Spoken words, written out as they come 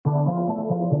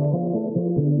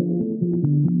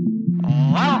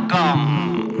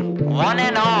Welcome, one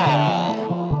and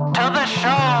all, to the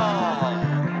show.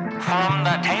 From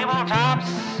the tabletops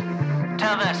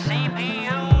to the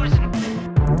CPUs.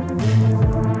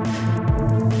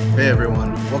 Hey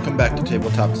everyone, welcome back to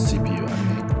Tabletop to CPU.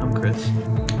 I'm Nate. I'm Chris.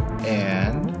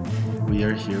 And we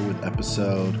are here with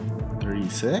episode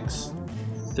 36.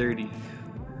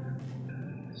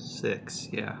 36,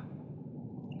 yeah.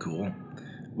 Cool.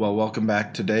 Well, welcome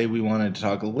back. Today we wanted to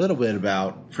talk a little bit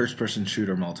about first-person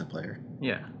shooter multiplayer.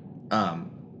 Yeah.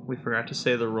 We forgot to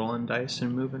say the rolling dice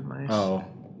and moving mice. Oh.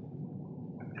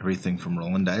 Everything from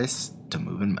rolling dice to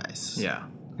moving mice. Yeah.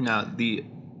 Now, the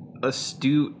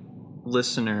astute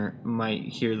listener might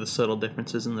hear the subtle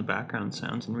differences in the background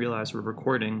sounds and realize we're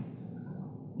recording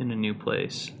in a new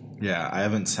place. Yeah, I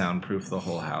haven't soundproofed the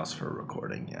whole house for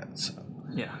recording yet, so...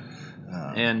 Yeah.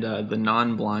 And the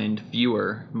non-blind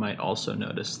viewer might also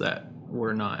notice that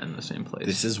we're not in the same place.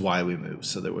 This is why we moved,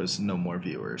 so there was no more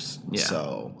viewers. Yeah.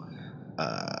 So,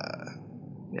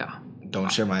 yeah.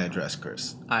 don't share my address,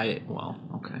 Chris. Okay.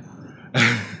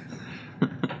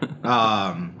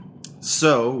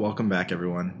 So, welcome back,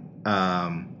 everyone.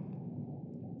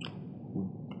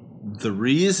 The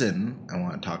reason I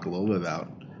want to talk a little bit about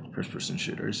first-person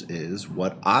shooters is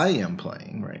what I am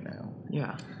playing right now.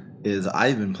 Yeah. Is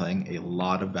I've been playing a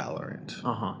lot of Valorant.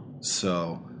 Uh-huh.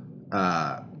 So,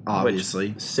 obviously...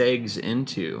 Which segs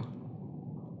into,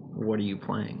 what are you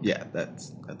playing? Yeah,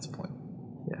 that's the point.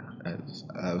 Yeah.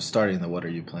 I was starting the what are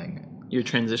you playing? Your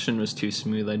transition was too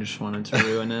smooth. I just wanted to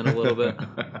ruin it a little bit.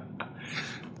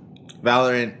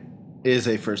 Valorant is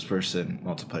a first-person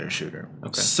multiplayer shooter.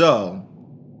 Okay. So,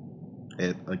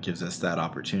 it gives us that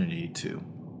opportunity to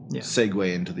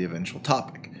segue into the eventual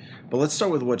topic. But let's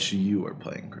start with what you are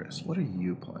playing, Chris. What are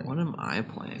you playing? What am I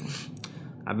playing?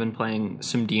 I've been playing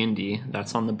some D&D.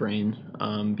 That's on the brain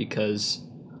because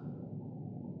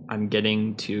I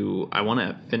want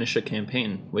to finish a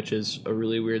campaign, which is a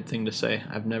really weird thing to say.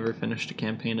 I've never finished a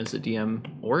campaign as a DM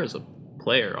or as a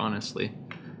player, honestly,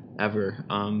 ever.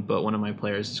 But one of my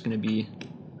players is going to be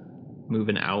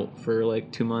moving out for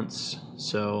like 2 months,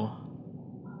 so...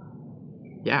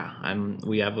 Yeah,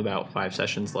 we have about 5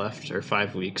 sessions left, or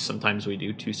 5 weeks. Sometimes we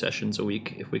do 2 sessions a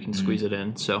week if we can squeeze it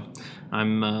in. So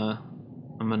I'm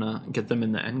gonna get them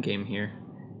in the end game here.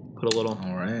 Put a little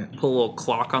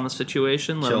clock on the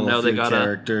situation. Let them know they got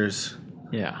characters.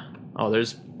 Yeah. Oh,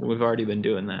 we've already been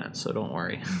doing that, so don't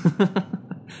worry.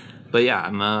 But yeah,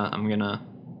 I'm gonna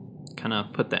kind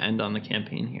of put the end on the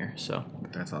campaign here. So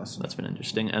that's awesome. That's been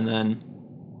interesting, and then.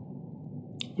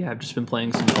 Yeah, I've just been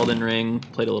playing some Elden Ring,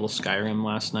 played a little Skyrim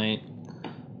last night.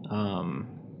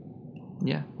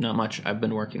 Yeah, not much. I've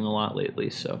been working a lot lately,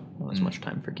 so not as much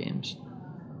time for games.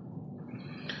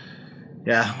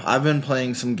 Yeah, I've been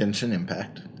playing some Genshin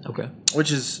Impact. Okay.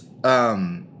 Which is,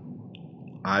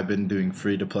 I've been doing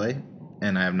free to play,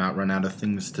 and I have not run out of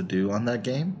things to do on that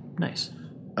game. Nice.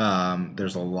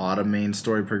 There's a lot of main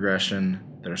story progression.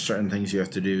 There are certain things you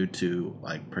have to do to,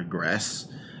 progress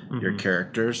your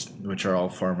characters, which are all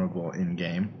farmable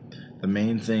in-game. The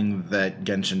main thing that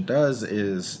Genshin does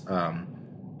is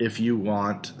if you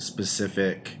want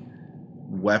specific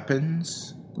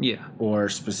weapons or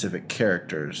specific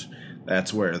characters,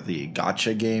 that's where the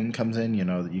gacha game comes in. You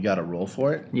know, you got to roll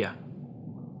for it. Yeah.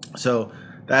 So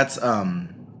that's... and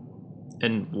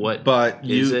what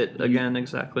is it again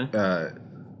exactly?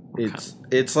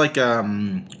 It's like...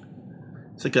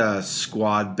 It's like a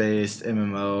squad-based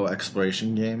MMO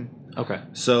exploration game. Okay.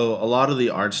 So a lot of the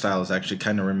art style is actually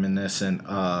kind of reminiscent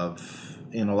of,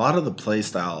 in a lot of the play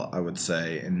style, I would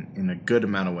say, in a good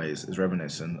amount of ways, is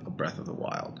reminiscent of Breath of the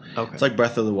Wild. Okay. It's like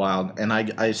Breath of the Wild, and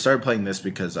I started playing this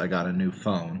because I got a new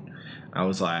phone. I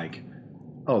was like,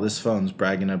 oh, this phone's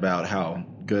bragging about how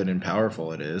good and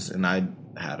powerful it is, and I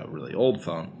had a really old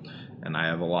phone. And I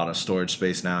have a lot of storage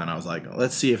space now, and I was like,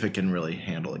 let's see if it can really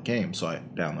handle a game. So I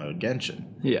downloaded Genshin.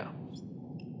 Yeah.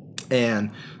 And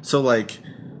so,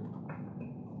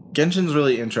 Genshin's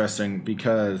really interesting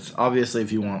because, obviously,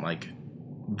 if you want,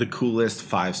 the coolest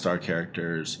 5-star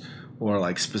characters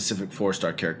or, specific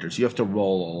 4-star characters, you have to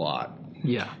roll a lot.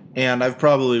 Yeah. And I've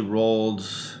probably rolled,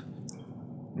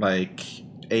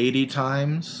 80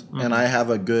 times, and I have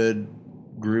a good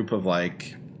group of,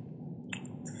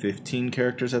 15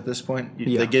 characters at this point.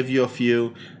 They give you a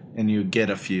few, and you get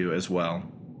a few as well.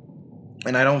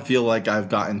 And I don't feel like I've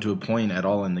gotten to a point at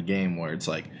all in the game where it's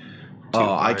like,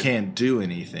 I can't do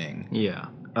anything. Yeah.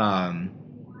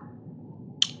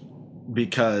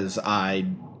 Because I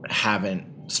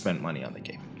haven't spent money on the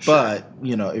game. Sure. But,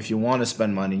 if you want to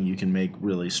spend money, you can make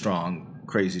really strong,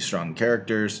 crazy strong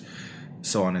characters,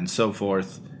 so on and so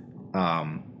forth.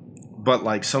 but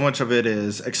like so much of it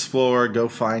is explore, go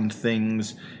find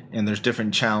things, and there's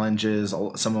different challenges.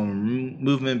 Some of them are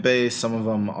movement based, some of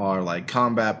them are like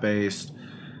combat based.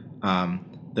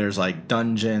 There's like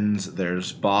dungeons,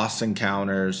 there's boss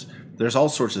encounters, there's all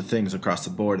sorts of things across the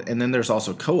board. And then there's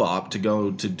also co-op to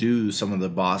go to do some of the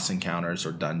boss encounters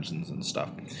or dungeons and stuff.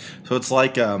 So it's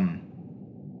like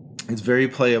it's very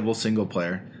playable single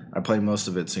player. I play most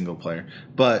of it single player,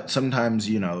 but sometimes,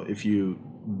 you know, if you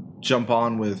jump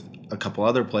on with a couple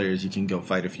other players, you can go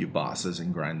fight a few bosses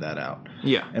and grind that out.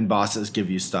 Yeah. And bosses give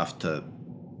you stuff to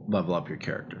level up your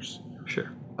characters.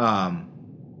 Sure.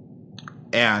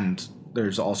 And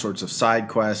there's all sorts of side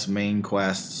quests, main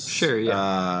quests. Sure,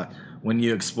 yeah. When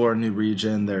you explore a new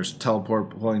region, there's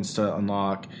teleport points to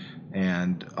unlock.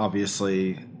 And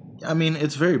obviously, I mean,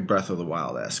 it's very Breath of the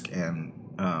Wild-esque. And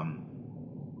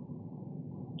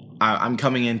I'm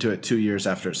coming into it 2 years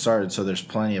after it started, so there's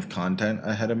plenty of content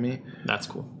ahead of me. That's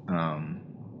cool.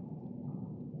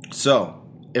 So,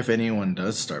 if anyone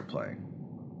does start playing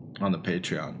on the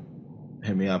Patreon,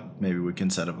 hit me up. Maybe we can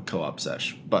set up a co-op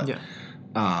sesh. But, Yeah.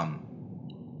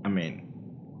 I mean,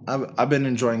 I've been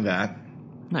enjoying that.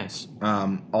 Nice.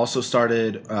 Also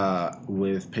started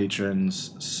with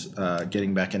patrons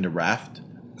getting back into Raft.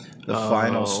 The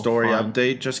final story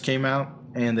update just came out,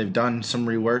 and they've done some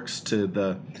reworks to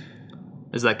the...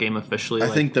 Is that game officially I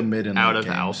think the mid and out late of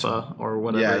game, alpha or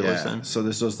whatever it was in? So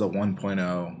this was the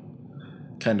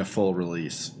 1.0 kind of full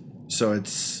release. So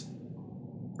it's...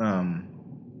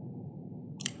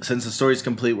 since the story's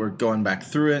complete, we're going back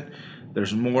through it.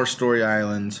 There's more story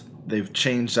islands. They've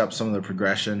changed up some of the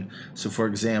progression. So, for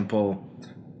example,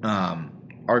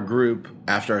 our group,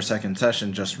 after our second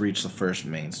session, just reached the first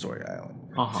main story island.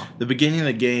 The beginning of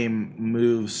the game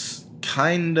moves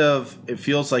kind of... It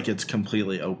feels like it's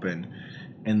completely open.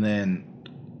 And then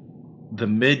the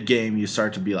mid-game, you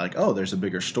start to be like, oh, there's a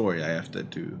bigger story I have to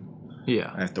do.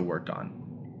 Yeah. I have to work on.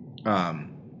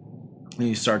 And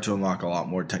you start to unlock a lot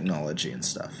more technology and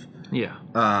stuff. Yeah.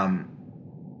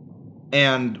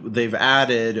 And they've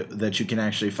added that you can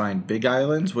actually find big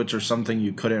islands, which are something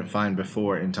you couldn't find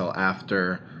before until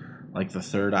after, like, the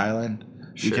third island.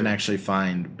 Sure. You can actually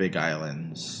find big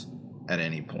islands at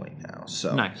any point now.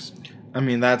 So Nice. I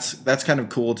mean, that's kind of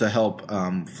cool to help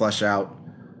flesh out,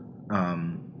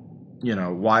 you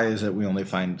know, why is it we only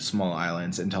find small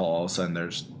islands until all of a sudden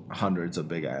there's hundreds of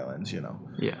big islands, you know.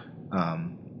 Yeah.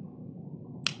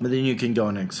 But then you can go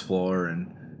and explore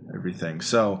and everything.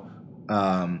 So,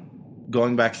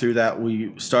 going back through that,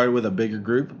 we started with a bigger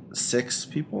group, 6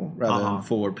 people rather than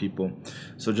 4 people.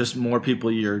 So just more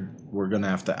people we're going to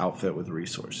have to outfit with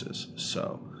resources.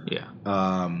 So, yeah.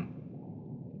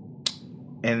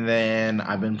 And then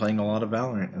I've been playing a lot of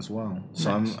Valorant as well.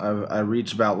 So Nice. I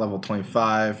reached about level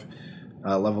 25.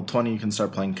 Level 20, you can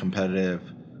start playing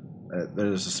competitive.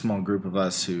 There's a small group of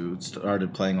us who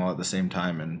started playing all at the same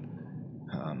time and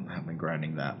have been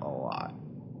grinding that a lot.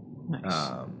 Nice.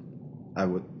 I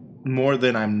would more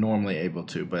than I'm normally able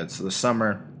to, but it's the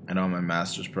summer and on my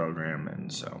master's program,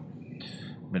 and so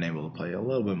I've been able to play a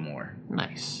little bit more.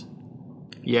 Nice.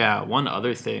 Yeah, one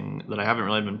other thing that I haven't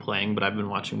really been playing, but I've been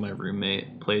watching my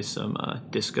roommate play some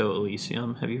Disco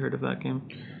Elysium. Have you heard of that game?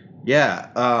 Yeah,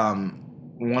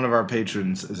 one of our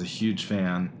patrons is a huge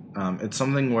fan. It's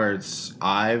something where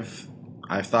I've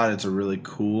thought it's a really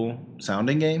cool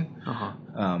sounding game.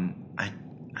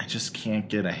 I just can't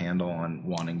get a handle on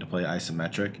wanting to play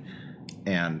isometric,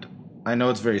 and I know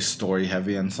it's very story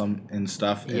heavy and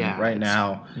stuff. And Yeah, right it's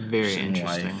now, very in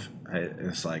interesting. life,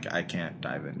 it's like I can't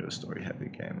dive into a story heavy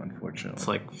game, unfortunately. It's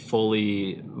like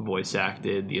fully voice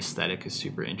acted. The aesthetic is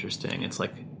super interesting. It's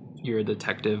like you're a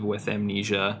detective with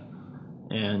amnesia,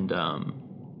 and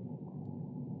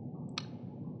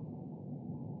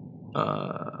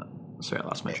sorry, I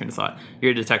lost my train of thought. You're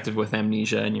a detective with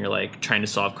amnesia, and you're like trying to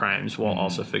solve crimes while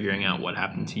also figuring out what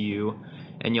happened to you.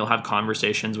 And you'll have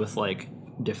conversations with like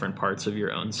different parts of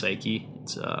your own psyche.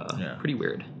 It's pretty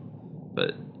weird,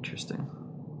 but interesting.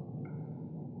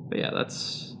 But yeah,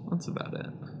 that's about it.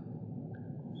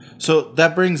 So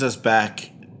that brings us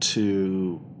back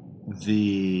to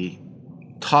the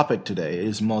topic today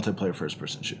is multiplayer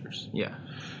first-person shooters. Yeah.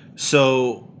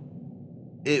 So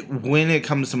when it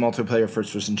comes to multiplayer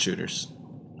first-person shooters,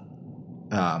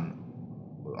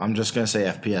 I'm just going to say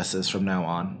FPSs from now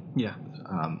on. Yeah.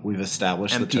 We've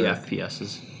established the term.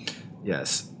 FPSs.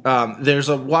 Yes. There's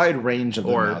a wide range of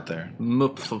them Or out there.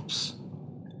 MUPFs.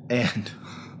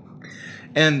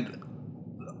 And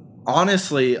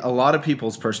honestly, a lot of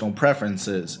people's personal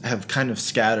preferences have kind of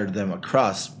scattered them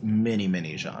across many,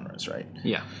 many genres, right?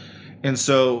 Yeah. And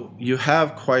so you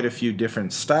have quite a few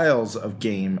different styles of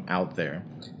game out there.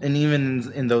 And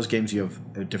even in those games, you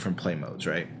have different play modes,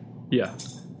 right? Yeah.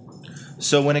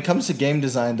 So when it comes to game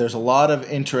design, there's a lot of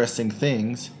interesting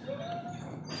things.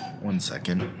 1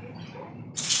 second.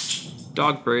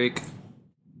 Dog break.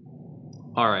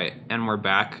 All right, and we're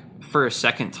back for a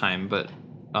second time, but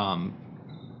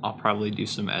I'll probably do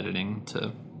some editing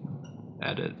to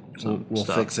edit some We'll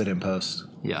stuff. fix it in post.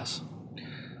 Yes.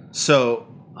 So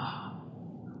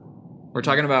We're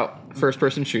talking about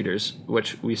first-person shooters,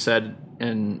 which we said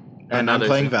in and I'm another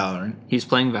playing thing. Valorant. He's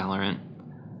playing Valorant.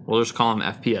 We'll just call them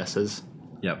FPSs.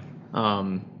 Yep.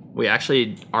 We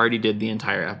actually already did the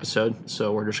entire episode,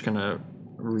 so we're just gonna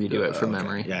redo it from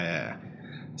memory. Yeah.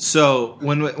 So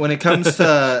when it comes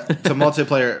to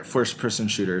multiplayer first-person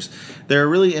shooters, they're a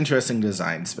really interesting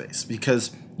design space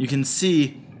because you can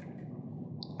see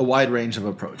a wide range of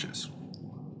approaches.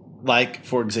 Like,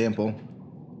 for example,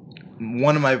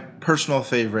 one of my personal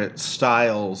favorite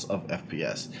styles of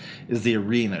FPS is the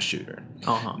arena shooter.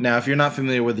 Uh-huh. Now, if you're not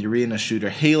familiar with the arena shooter,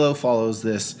 Halo follows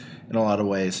this in a lot of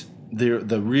ways.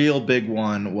 The real big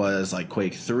one was like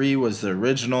Quake 3 was the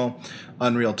original.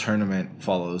 Unreal Tournament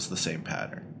follows the same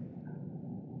pattern.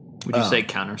 Would you say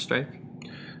Counter-Strike?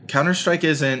 Counter-Strike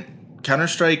isn't...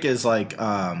 Counter-Strike is like...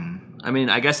 I mean,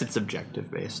 I guess it's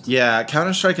objective-based. Yeah,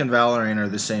 Counter-Strike and Valorant are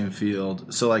the same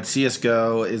field. So like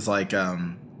CSGO is like...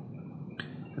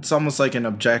 it's almost like an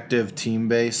objective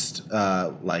team-based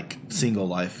like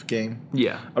single-life game.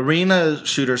 Yeah. Arena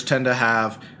shooters tend to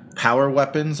have power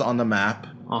weapons on the map.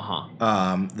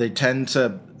 Uh-huh. They tend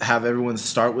to have everyone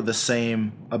start with the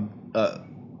same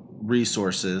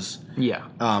resources. Yeah.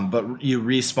 But you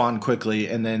respawn quickly,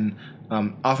 and then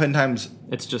oftentimes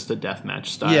It's just a deathmatch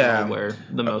style Yeah. where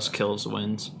the most kills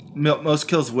wins. most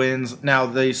kills wins. Now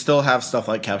they still have stuff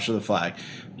like capture the flag,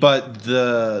 but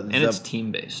And it's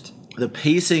team-based. the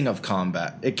pacing of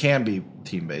combat, it can be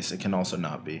team based. It can also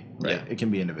not be. Right. Yeah. It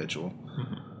can be individual.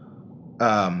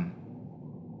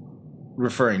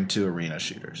 Referring to arena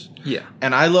shooters. Yeah.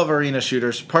 And I love arena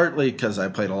shooters partly because I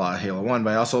played a lot of Halo 1,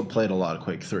 but I also played a lot of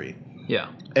Quake 3. Yeah.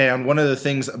 And one of the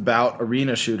things about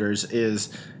arena shooters is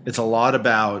it's a lot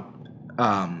about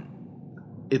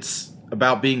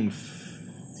being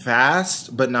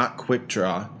fast but not quick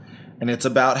draw, and it's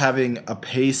about having a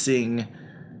pacing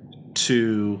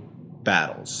to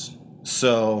battles.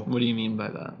 So What do you mean by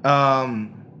that?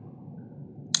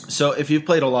 so if you've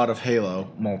played a lot of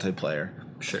Halo multiplayer,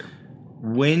 Sure.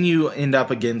 when you end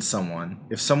up against someone,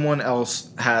 if someone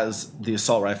else has the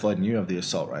assault rifle and you have the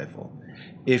assault rifle,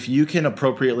 if you can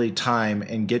appropriately time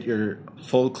and get your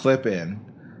full clip in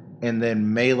and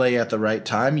then melee at the right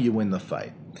time, you win the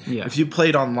fight. Yeah. If you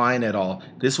played online at all,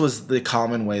 this was the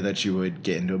common way that you would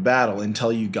get into a battle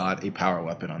until you got a power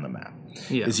weapon on the map.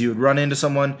 Yeah. Is you would run into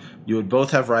someone, you would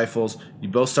both have rifles, you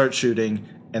both start shooting,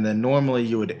 and then normally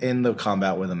you would end the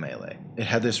combat with a melee. It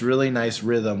had this really nice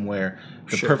rhythm where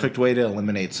the Sure. perfect way to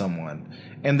eliminate someone.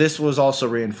 And this was also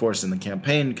reinforced in the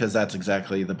campaign because that's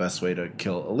exactly the best way to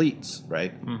kill elites,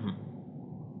 right?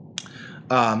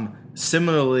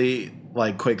 Similarly,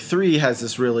 like Quake 3 has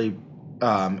this really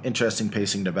interesting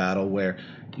pacing to battle where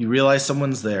you realize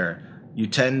someone's there. You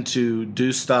tend to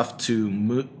do stuff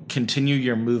to continue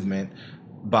your movement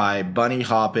by bunny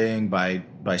hopping, by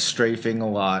strafing a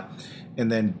lot. And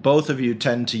then both of you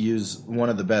tend to use one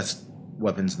of the best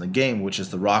weapons in the game, which is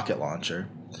the rocket launcher.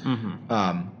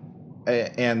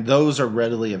 And those are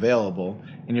readily available.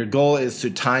 And your goal is to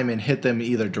time and hit them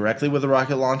either directly with the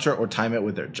rocket launcher or time it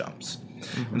with their jumps.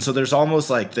 And so there's almost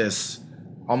like this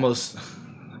almost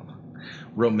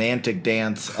romantic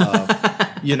dance of,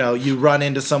 you run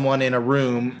into someone in a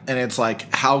room and it's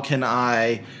like, how can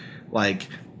I like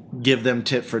give them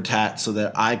tit for tat so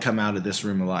that I come out of this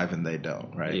room alive and they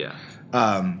don't, right? Yeah.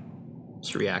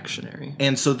 It's reactionary.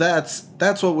 And so that's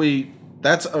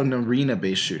an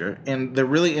arena-based shooter, and they're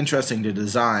really interesting to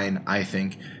design, I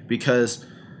think, because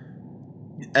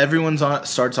everyone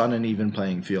starts on an even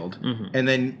playing field, and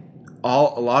then a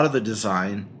lot of the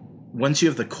design, once you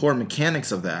have the core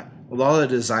mechanics of that, a lot of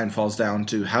the design falls down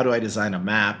to how do I design a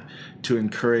map to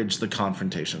encourage the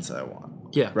confrontations that I want.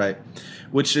 Yeah. Right?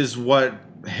 Which is what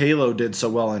Halo did so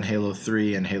well in Halo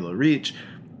 3 and Halo Reach,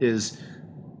 is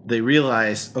they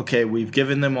realized, okay, we've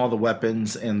given them all the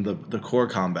weapons and the core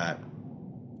combat,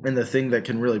 and the thing that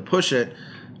can really push it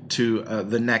to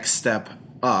the next step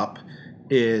up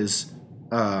is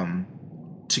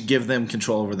to give them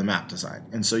control over the map design.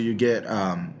 And so you get,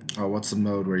 what's the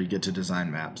mode where you get to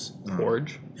design maps?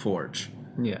 Forge.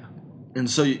 Yeah. And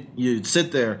so you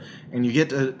sit there and you get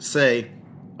to say,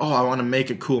 oh, I want to make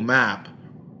a cool map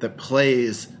that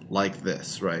plays like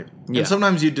this, right? Yeah. And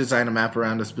sometimes you design a map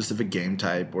around a specific game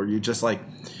type, or you just like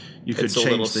you could It's a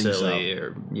change little things silly, up.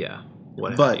 or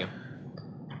what But- have you.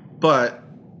 But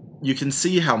you can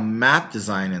see how map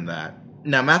design in that.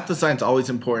 Now, map design is always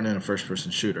important in a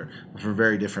first-person shooter, but for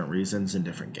very different reasons in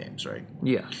different games, right?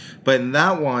 Yeah, But in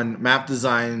that one, map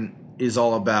design is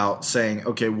all about saying,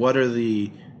 okay, what are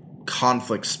the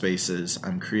conflict spaces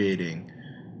I'm creating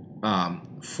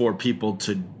for people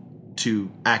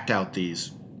to act out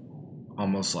these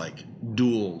almost like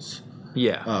duels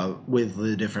yeah. with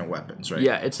the different weapons, right?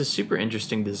 Yeah, it's a super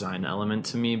interesting design element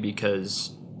to me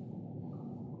because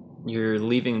you're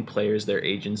leaving players their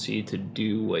agency to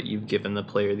do what you've given the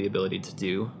player the ability to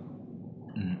do.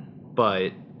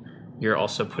 But you're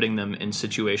also putting them in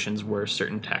situations where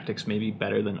certain tactics may be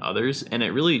better than others, and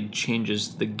it really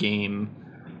changes the game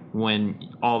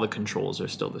when all the controls are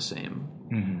still the same.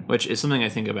 Which is something I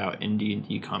think about in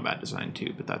D&D combat design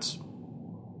too, but that's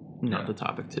not the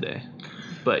topic today.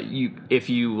 But if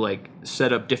you like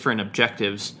set up different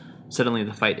objectives, suddenly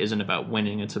the fight isn't about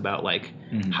winning, it's about like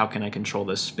how can I control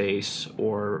this space,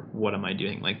 or what am I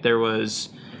doing? Like there was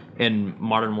in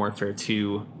Modern Warfare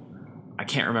 2, I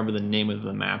can't remember the name of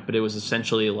the map, but it was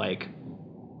essentially like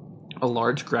a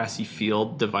large grassy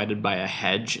field divided by a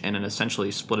hedge, and it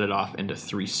essentially split it off into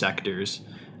 3 sectors.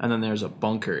 And then there's a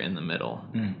bunker in the middle,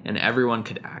 and everyone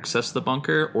could access the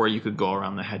bunker, or you could go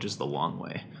around the hedges the long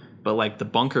way. But like the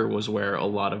bunker was where a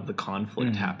lot of the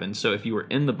conflict happened. So if you were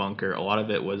in the bunker, a lot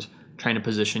of it was trying to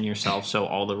position yourself so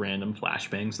all the random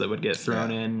flashbangs that would get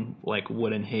thrown in like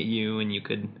wouldn't hit you, and you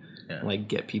could like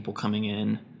get people coming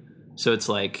in. So it's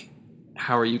like,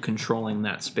 how are you controlling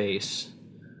that space,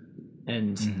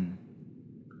 and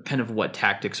kind of what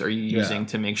tactics are you using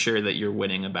to make sure that you're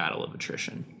winning a battle of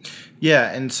attrition?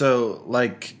 Yeah, and so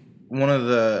like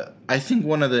I think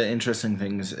one of the interesting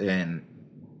things in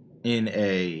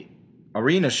a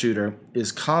arena shooter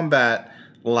is combat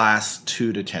lasts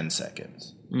 2 to 10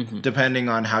 seconds. Depending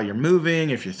on how you're moving,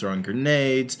 if you're throwing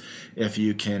grenades, if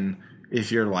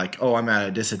you're like, oh, I'm at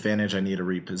a disadvantage, I need to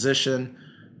reposition.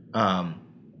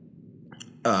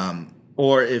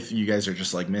 Or if you guys are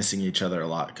just like missing each other a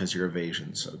lot because your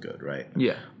evasion's so good, right?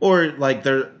 Yeah. Or like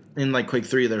in like Quake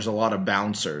 3, there's a lot of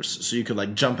bouncers, so you could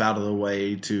like jump out of the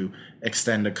way to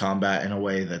extend a combat in a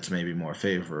way that's maybe more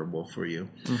favorable for you.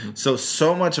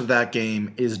 So much of that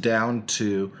game is down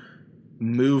to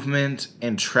movement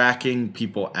and tracking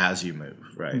people as you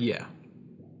move, right? Yeah.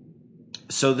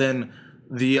 So then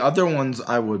the other ones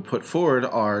I would put forward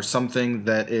are something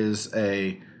that is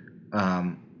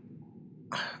I'm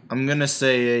going to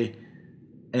say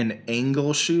an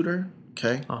angle shooter,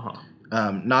 okay?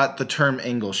 Not the term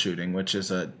angle shooting, which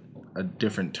is a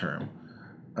different term.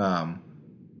 I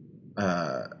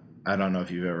don't know if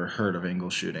you've ever heard of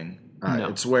angle shooting. No.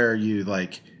 It's where you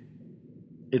like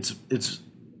it's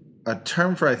a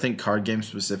term for I think card games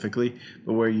specifically,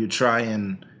 but where you try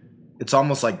and it's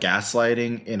almost like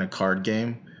gaslighting in a card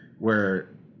game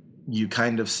where you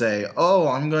kind of say, "Oh,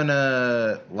 I'm going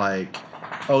to like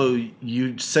oh,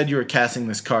 you said you were casting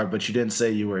this card, but you didn't say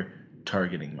you were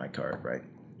targeting my card, right?"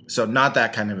 So not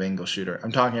that kind of angle shooter.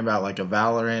 I'm talking about like a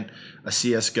Valorant, a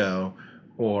CSGO,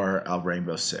 or a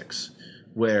Rainbow Six,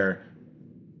 where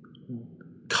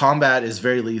combat is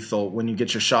very lethal. When you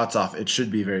get your shots off, it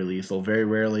should be very lethal. Very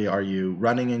rarely are you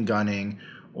running and gunning,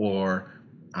 or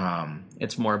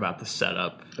it's more about the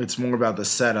setup. It's more about the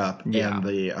setup and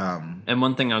the And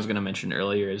one thing I was going to mention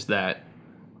earlier is that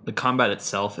the combat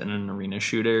itself in an arena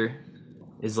shooter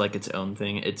is like its own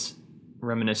thing. It's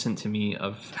reminiscent to me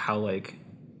of how like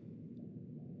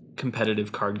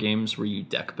competitive card games where you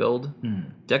deck build.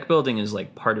 Deck building is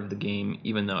like part of the game,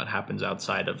 even though it happens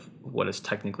outside of what is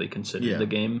technically considered the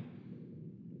game.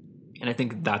 And I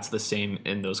think that's the same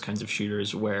in those kinds of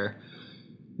shooters where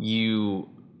you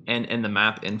and the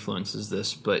map influences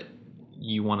this, but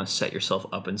you want to set yourself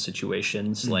up in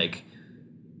situations like,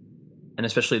 and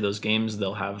especially those games,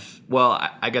 they'll have, well,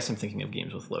 I guess I'm thinking of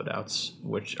games with loadouts,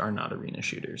 which are not arena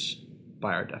shooters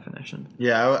by our definition.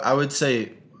 Yeah, I would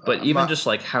say. But even just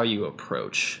like how you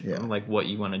approach, like what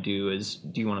you want to do is,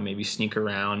 do you want to maybe sneak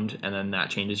around, and then that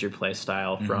changes your play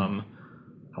style from,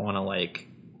 I want to like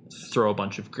throw a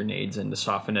bunch of grenades in to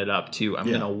soften it up, to I'm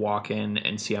going to walk in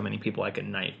and see how many people I can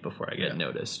knife before I get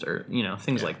noticed, or, you know,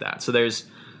 things like that. So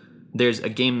there's a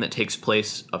game that takes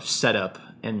place of setup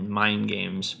and mind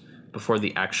games before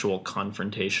the actual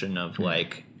confrontation of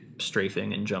like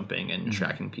strafing and jumping and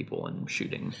tracking people and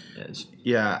shooting is.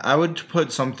 Yeah, I would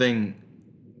put something.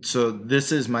 So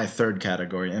this is my third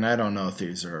category, and I don't know if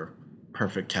these are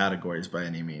perfect categories by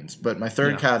any means, but my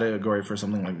third category for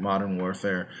something like Modern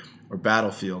Warfare or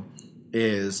Battlefield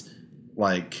is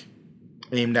like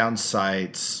aim down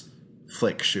sights,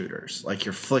 flick shooters. Like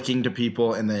you're flicking to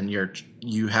people, and then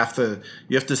you have to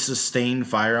sustain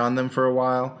fire on them for a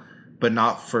while, but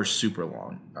not for super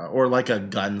long, or like a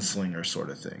gunslinger sort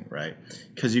of thing, right?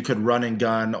 Because you could run and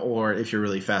gun, or if you're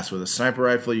really fast with a sniper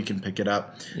rifle, you can pick it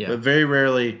up. Yeah. But very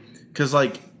rarely, because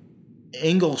like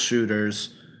angle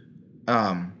shooters,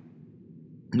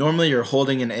 normally you're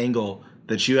holding an angle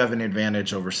that you have an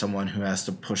advantage over someone who has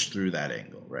to push through that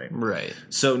angle, right? Right.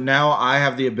 So now I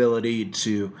have the ability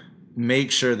to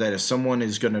make sure that if someone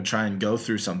is going to try and go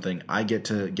through something, I get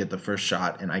to get the first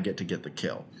shot and I get to get the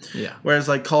kill. Yeah. Whereas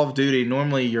like Call of Duty,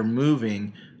 normally you're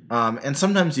moving, and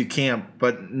sometimes you camp,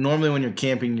 but normally when you're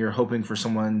camping, you're hoping for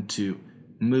someone to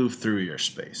move through your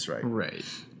space, right? Right.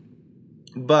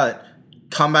 But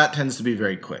combat tends to be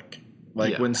very quick.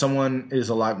 Like Yeah. when someone is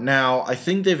alive. Now, I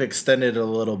think they've extended it a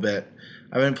little bit.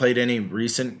 I haven't played any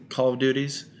recent Call of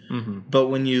Duties, but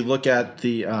when you look at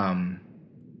the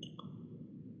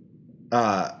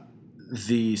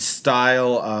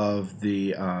style of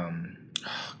the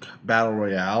battle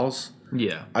royales,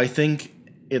 Yeah. I think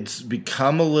it's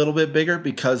become a little bit bigger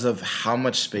because of how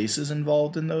much space is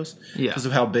involved in those. Yeah. Because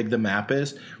of how big the map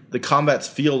is. The combats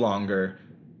feel longer,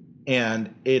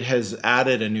 and it has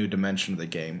added a new dimension to the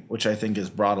game, which I think has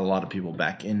brought a lot of people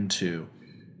back into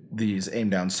these aim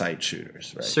down sight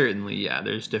shooters, right? Certainly, yeah.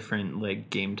 There's different like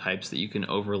game types that you can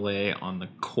overlay on the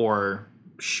core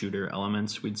shooter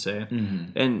elements, we'd say.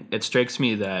 And it strikes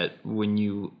me that when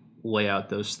you lay out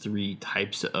those three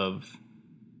types of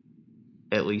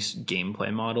at least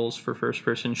gameplay models for first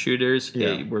person shooters,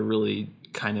 Yeah. we're really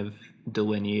kind of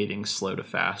delineating slow to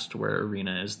fast, where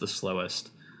arena is the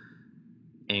slowest,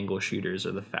 angle shooters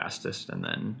are the fastest, and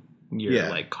then your Yeah.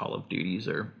 like Call of Duties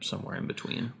are somewhere in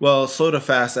between. Well, slow to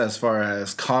fast as far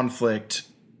as conflict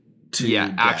to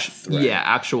death, right?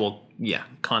 Actual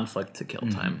conflict to kill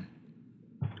time.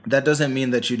 That doesn't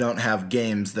mean that you don't have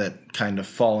games that kind of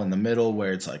fall in the middle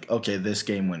where it's like, okay, this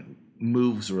game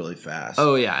moves really fast.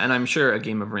 Oh yeah, and I'm sure a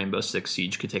game of Rainbow Six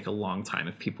Siege could take a long time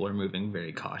if people are moving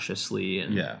very cautiously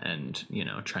and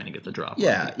trying to get the drop.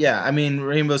 Yeah. I mean,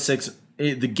 Rainbow Six,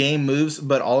 the game moves,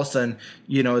 but all of a sudden,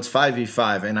 it's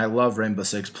 5v5, and I love Rainbow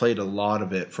Six. Played a lot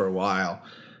of it for a while,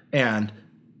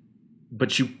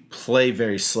 but you play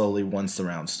very slowly once the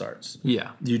round starts.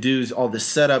 Yeah. You do all this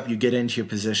setup, you get into your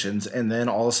positions, and then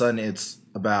all of a sudden it's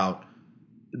about.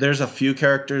 There's a few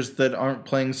characters that aren't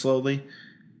playing slowly.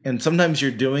 And sometimes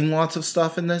you're doing lots of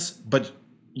stuff in this, but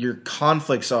your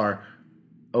conflicts are,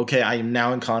 okay, I am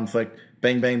now in conflict,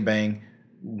 bang, bang, bang,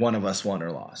 one of us won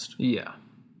or lost. Yeah.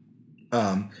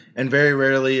 And very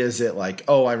rarely is it like,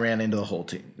 oh, I ran into the whole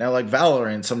team. Now, like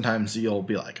Valorant, sometimes you'll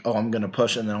be like, oh, I'm going to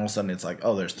push, and then all of a sudden it's like,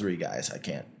 oh, there's 3 guys, I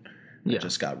can't. I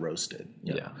just got roasted.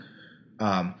 Yeah.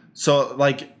 So,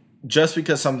 like, just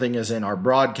because something is in our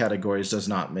broad categories does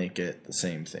not make it the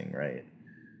same thing, right?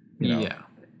 Yeah.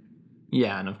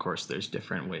 Yeah, and of course there's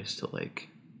different ways to like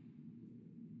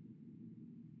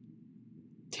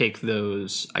take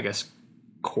those, I guess,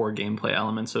 core gameplay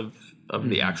elements of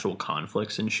the actual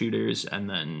conflicts and shooters and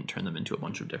then turn them into a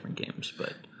bunch of different games.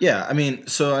 But yeah, I mean,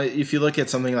 so if you look at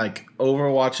something like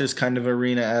Overwatch is kind of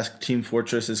arena-esque, Team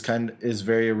Fortress is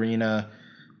very arena,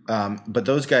 but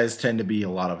those guys tend to be a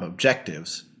lot of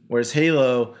objectives. Whereas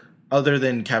Halo, other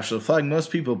than Capture the Flag,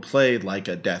 most people played like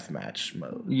a deathmatch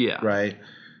mode. Yeah. Right?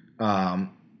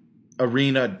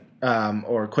 Arena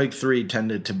or Quake 3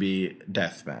 tended to be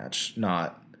deathmatch,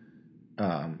 not.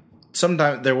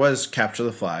 Sometimes there was Capture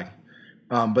the Flag,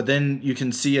 but then you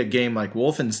can see a game like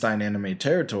Wolfenstein Enemy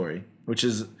Territory, which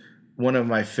is one of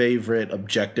my favorite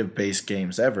objective-based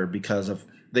games ever because of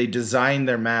they designed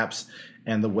their maps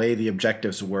and the way the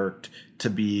objectives worked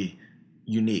to be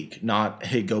unique. Not,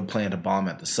 hey, go plant a bomb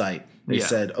at the site. They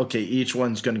said, okay, each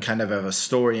one's going to kind of have a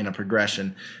story and a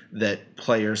progression that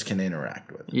players can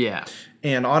interact with. Yeah.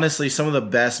 And honestly, some of the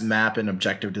best map and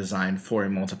objective design for a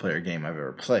multiplayer game I've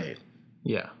ever played.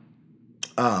 Yeah.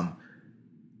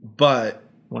 But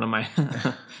one of my,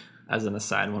 as an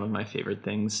aside, one of my favorite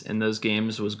things in those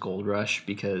games was Gold Rush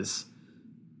because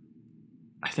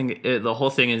I think the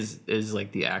whole thing is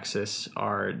like the Axis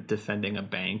are defending a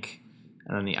bank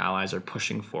and then the Allies are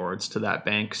pushing forwards to that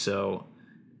bank. So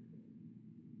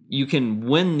you can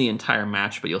win the entire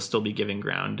match, but you'll still be giving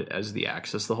ground as the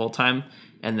Axis the whole time.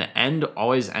 And the end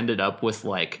always ended up with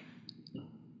like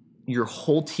your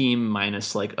whole team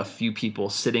minus like a few people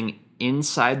sitting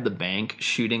inside the bank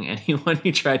shooting anyone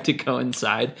who tried to go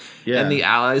inside. Yeah. And the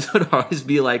Allies would always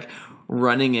be like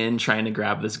running in trying to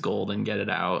grab this gold and get it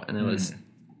out. And it was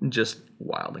just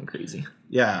wild and crazy.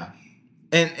 Yeah.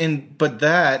 But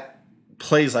that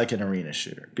plays like an arena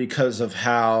shooter because of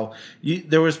how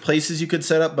there was places you could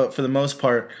set up, but for the most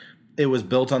part, it was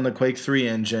built on the Quake 3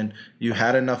 engine. You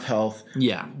had enough health.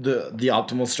 Yeah. The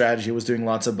optimal strategy was doing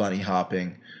lots of bunny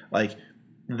hopping. Like,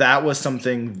 that was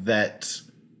something that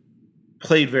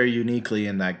played very uniquely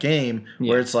in that game,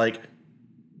 where it's like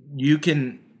you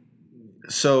can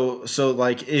so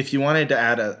like if you wanted to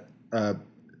add a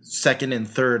second and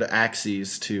third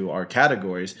axes to our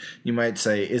categories, you might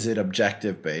say, is it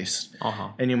objective based?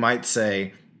 And you might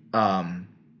say,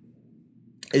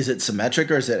 is it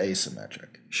symmetric or is it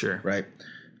asymmetric? Sure. Right?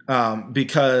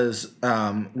 Because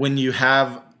when you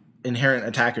have inherent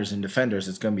attackers and defenders,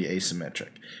 it's going to be asymmetric.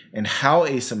 And how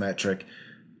asymmetric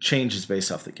changes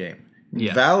based off the game.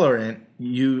 Yeah. Valorant,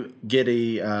 you get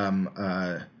a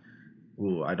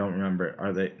I don't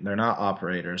remember. They're not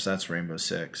operators. That's Rainbow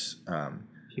Six.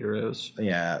 Heroes.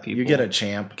 Yeah, people, you get a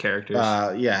champ. Characters.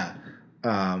 Yeah.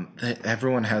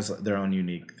 Everyone has their own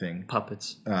unique thing.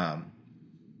 Puppets. I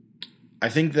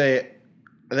think they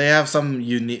have some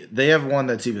unique. They have one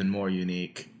that's even more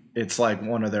unique. It's like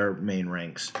one of their main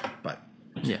ranks, but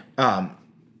yeah.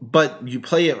 But you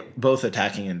play it both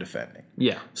attacking and defending.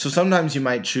 Yeah. So sometimes you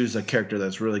might choose a character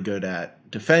that's really good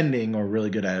at defending or really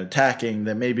good at attacking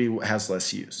that maybe has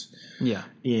less use. Yeah.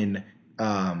 In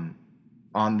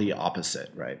on the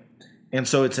opposite, right? And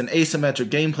so it's an asymmetric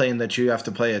gameplay in that you have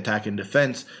to play attack and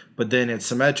defense, but then it's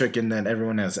symmetric in that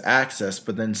everyone has access,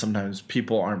 but then sometimes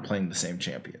people aren't playing the same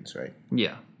champions, right?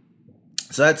 Yeah.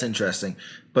 So that's interesting.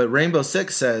 But Rainbow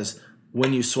Six says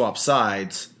when you swap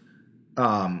sides,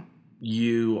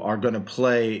 you are going to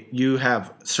play, you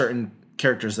have certain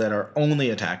characters that are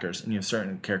only attackers and you have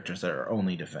certain characters that are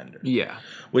only defenders. Yeah.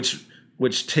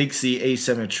 Which takes the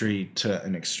asymmetry to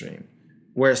an extreme.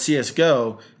 Whereas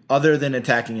CSGO, other than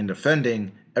attacking and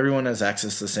defending, everyone has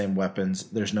access to the same weapons.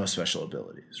 There's no special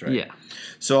abilities, right? Yeah.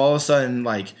 So all of a sudden,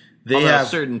 like, they although have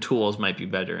certain tools might be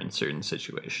better in certain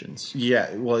situations.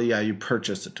 Yeah, well, yeah, you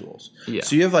purchase the tools. Yeah.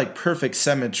 So you have like perfect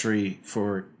symmetry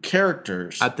for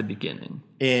characters at the beginning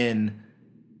in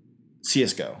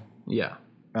CS:GO. Yeah.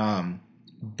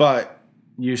 But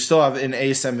you still have an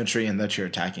asymmetry in that you're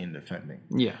attacking and defending.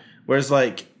 Yeah. Whereas,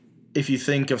 like, if you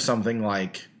think of something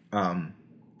like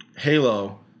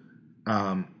Halo,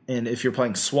 and if you're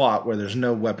playing SWAT, where there's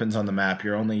no weapons on the map,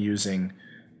 you're only using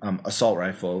assault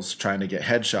rifles trying to get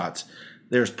headshots,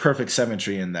 there's perfect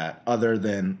symmetry in that, other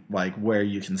than like where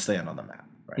you can stand on the map,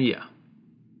 right? Yeah.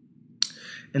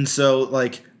 And so,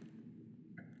 like,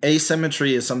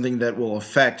 asymmetry is something that will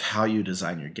affect how you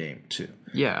design your game too.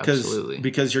 Yeah, absolutely.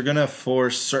 Because you're gonna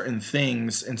force certain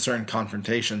things in certain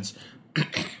confrontations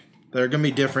that are gonna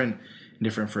be different in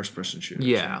different first-person shooters.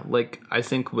 Yeah, like I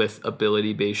think with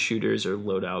ability-based shooters or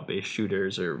loadout-based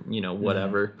shooters or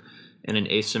whatever. In an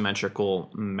asymmetrical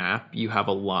map, you have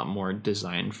a lot more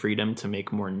design freedom to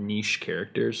make more niche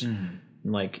characters.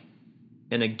 Like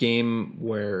in a game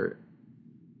where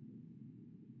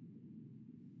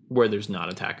there's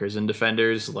not attackers and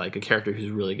defenders, like a character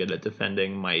who's really good at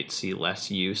defending might see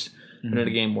less use. And in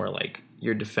a game where like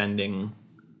you're defending,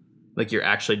 like you're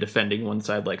actually defending one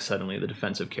side, like suddenly the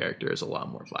defensive character is a lot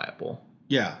more viable.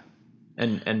 Yeah.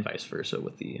 And vice versa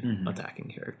with the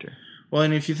attacking character. Well,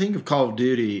 and if you think of Call of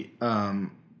Duty,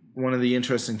 one of the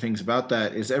interesting things about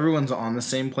that is everyone's on the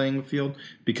same playing field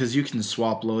because you can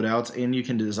swap loadouts and you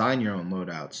can design your own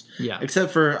loadouts. Yeah.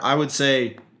 Except for, I would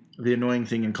say, the annoying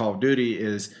thing in Call of Duty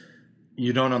is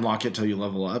you don't unlock it till you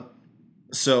level up.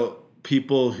 So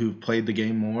people who've played the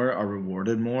game more are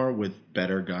rewarded more with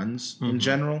better guns in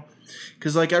general.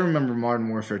 Because, like, I remember Modern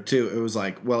Warfare 2, it was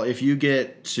like, well, if you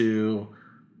get to...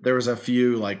 There was a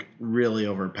few, like, really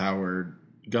overpowered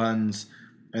guns,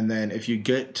 and then if you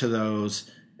get to those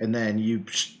and then you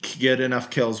get enough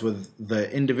kills with the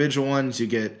individual ones, you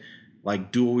get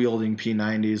like dual wielding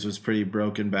P90s was pretty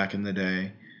broken back in the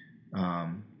day,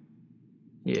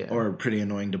 or pretty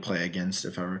annoying to play against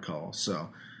if I recall. So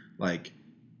like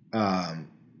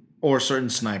or certain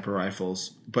sniper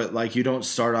rifles, but like you don't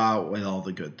start out with all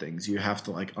the good things, you have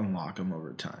to like unlock them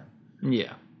over time.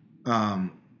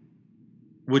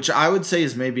 Which I would say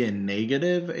is maybe a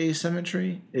negative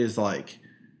asymmetry, is like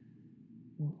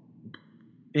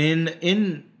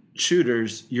in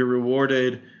shooters, you're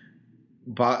rewarded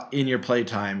in your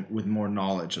playtime with more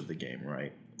knowledge of the game,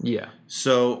 right? Yeah.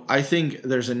 So I think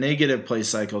there's a negative play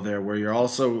cycle there where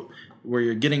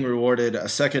you're getting rewarded a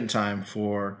second time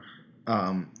for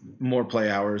more play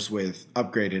hours with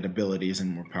upgraded abilities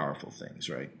and more powerful things,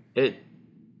 right?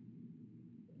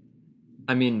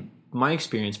 I mean, my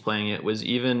experience playing it was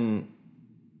even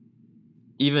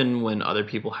when other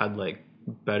people had like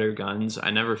better guns,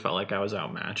 I never felt like I was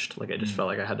outmatched. Like I just felt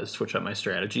like I had to switch up my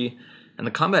strategy. And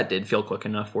the combat did feel quick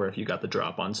enough where if you got the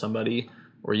drop on somebody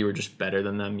or you were just better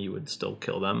than them, you would still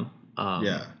kill them.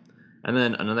 Yeah. And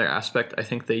then another aspect I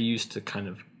think they used to kind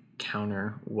of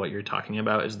counter what you're talking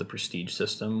about is the prestige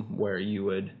system where you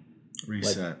would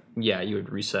Reset. you would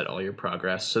reset all your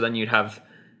progress. So then you'd have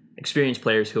experienced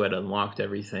players who had unlocked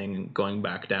everything going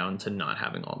back down to not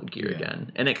having all the gear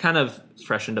again. And it kind of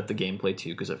freshened up the gameplay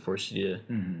too because it forced you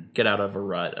to get out of a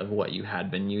rut of what you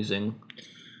had been using.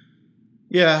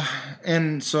 Yeah,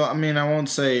 and so I mean, I won't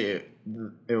say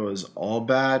it was all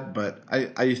bad, but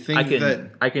I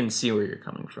think I can see where you're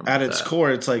coming from. At its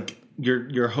core, it's like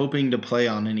you're hoping to play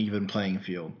on an even playing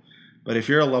field. But if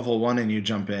you're a level 1 and you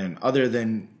jump in, other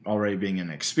than already being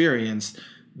inexperienced,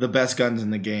 the best guns in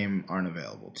the game aren't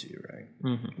available to you, right?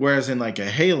 Mm-hmm. Whereas in like a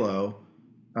Halo,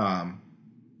 and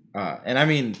I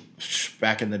mean,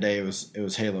 back in the day, it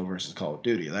was Halo versus Call of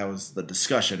Duty. That was the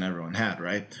discussion everyone had,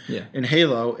 right? Yeah. In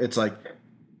Halo, it's like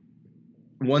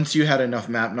once you had enough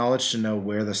map knowledge to know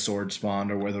where the sword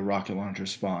spawned or where the rocket launcher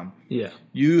spawned,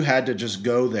 you had to just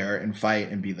go there and fight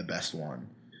and be the best one.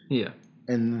 Yeah.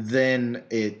 And then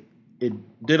it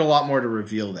did a lot more to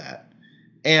reveal that.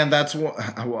 And that's what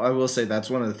I will say.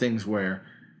 That's one of the things where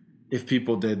if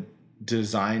people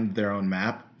designed their own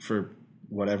map for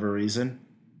whatever reason,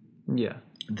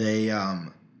 they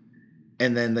and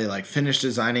then they like finished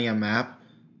designing a map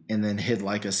and then hid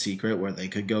like a secret where they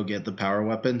could go get the power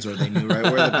weapons or they knew right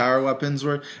where the power weapons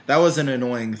were. That was an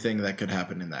annoying thing that could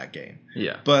happen in that game.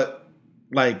 Yeah. But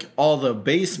like all the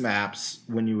base maps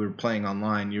when you were playing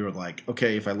online, you were like,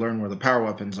 okay, if I learn where the power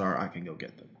weapons are, I can go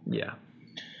get them. Yeah.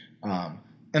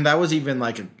 And that was even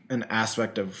like an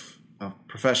aspect of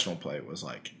professional play. It was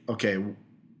like, okay,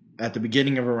 at the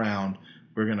beginning of a round,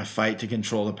 we're going to fight to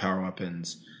control the power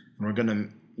weapons, and we're going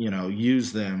to,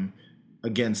 use them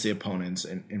against the opponents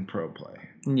in pro play.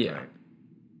 Yeah. Right?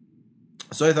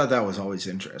 So I thought that was always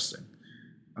interesting.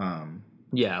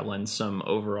 It lends some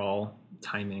overall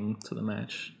timing to the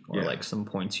match or like some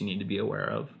points you need to be aware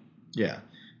of. Yeah.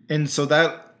 And so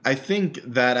that, I think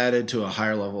that added to a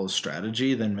higher level of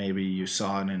strategy than maybe you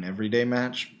saw in an everyday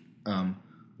match,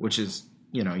 which is,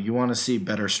 you want to see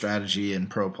better strategy in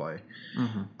pro play.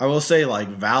 Mm-hmm. I will say, like,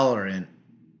 Valorant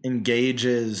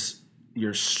engages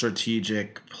your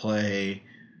strategic play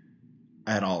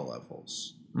at all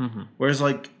levels. Mm-hmm. Whereas,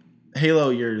 like, Halo,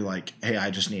 you're like, hey,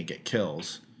 I just need to get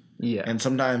kills. Yeah. And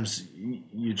sometimes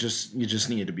you just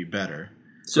need to be better.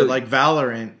 So, like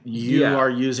Valorant, you are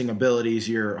using abilities,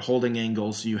 you're holding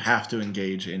angles, you have to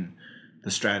engage in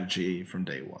the strategy from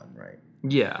day one, right?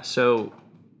 Yeah, so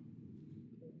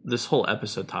this whole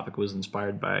episode topic was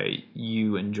inspired by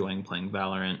you enjoying playing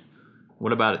Valorant.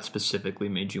 What about it specifically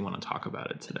made you want to talk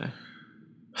about it today?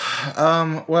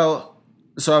 Well,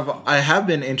 so I have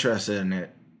been interested in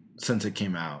it since it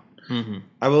came out. Mm-hmm.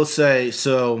 I will say,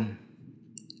 so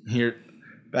here,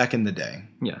 back in the day.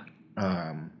 Yeah.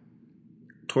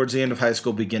 Towards the end of high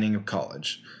school, beginning of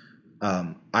college,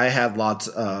 I had lots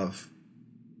of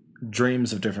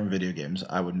dreams of different video games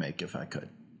I would make if I could.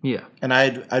 Yeah. And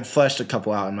I'd fleshed a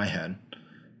couple out in my head.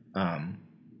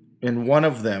 And one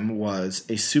of them was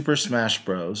a Super Smash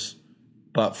Bros.,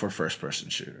 but for first-person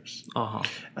shooters. Uh-huh.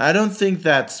 I don't think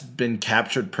that's been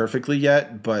captured perfectly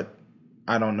yet, but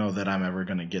I don't know that I'm ever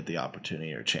going to get the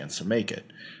opportunity or chance to make it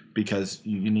because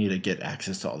you need to get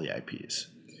access to all the IPs.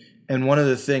 And one of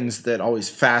the things that always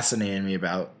fascinated me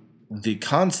about the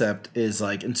concept is,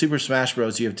 like, in Super Smash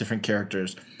Bros., you have different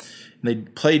characters. And they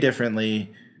play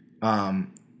differently,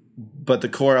 but the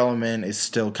core element is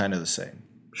still kind of the same.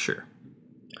 Sure.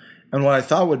 And what I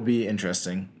thought would be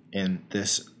interesting in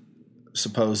this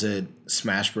supposed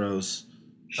Smash Bros.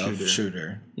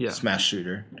 Shooter. Yeah. Smash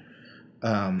Shooter.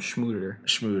 Schmooter.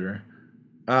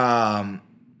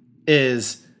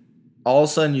 Is all of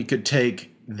a sudden you could take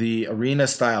the arena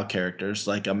style characters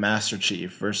like a Master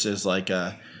Chief versus like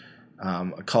a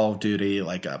Call of Duty,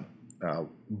 like a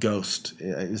Ghost.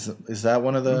 Is that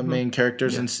one of the main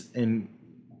characters in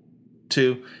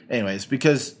 2? Anyways,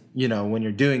 because when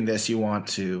you're doing this, you want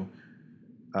to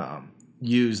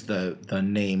use the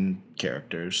name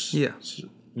characters. Yeah.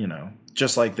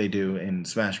 Just like they do in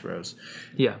Smash Bros.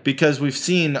 Yeah. Because we've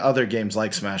seen other games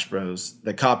like Smash Bros.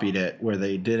 That copied it where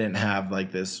they didn't have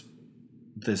like this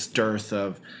dearth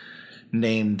of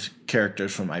named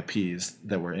characters from IPs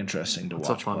that were interesting to watch.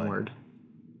 That's a fun word.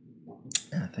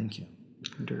 Yeah, thank you.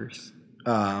 Dearth.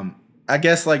 I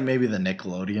guess like maybe the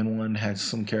Nickelodeon one has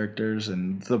some characters,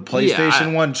 and the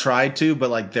PlayStation one tried to, but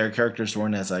like their characters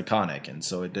weren't as iconic, and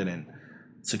so it didn't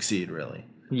succeed really.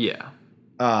 Yeah.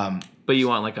 But you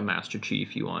want like a Master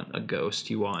Chief, you want a Ghost,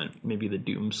 you want maybe the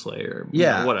Doomslayer,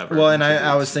 Yeah, whatever. Well, and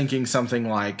I was thinking something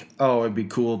like, oh, it'd be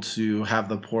cool to have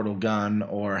the portal gun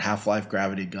or Half-Life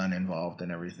gravity gun involved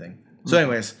and everything. So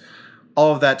anyways,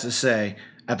 all of that to say,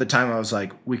 at the time I was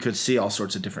like, we could see all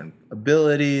sorts of different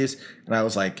abilities, and I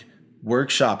was like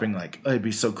workshopping like, oh, it'd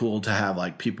be so cool to have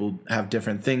like people have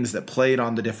different things that played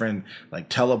on the different, like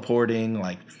teleporting,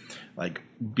 like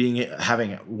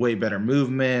having way better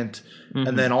movement.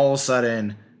 And then all of a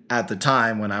sudden, at the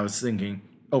time when I was thinking,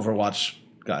 Overwatch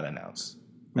got announced.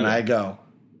 And I go,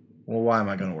 well, why am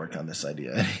I going to work on this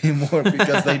idea anymore?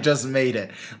 Because they just made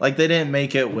it. Like, they didn't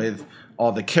make it with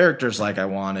all the characters like I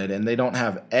wanted, and they don't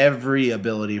have every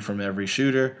ability from every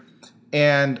shooter.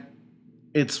 And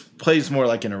it plays more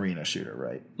like an arena shooter,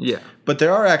 right? Yeah. But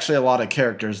there are actually a lot of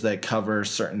characters that cover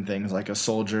certain things, like a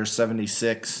Soldier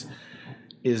 76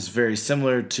 is very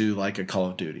similar to like a Call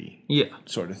of Duty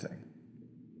sort of thing.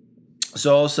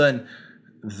 So all of a sudden,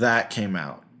 that came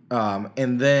out.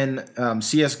 And then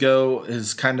CSGO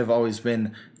has kind of always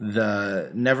been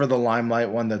never the limelight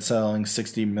one that's selling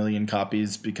 60 million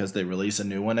copies because they release a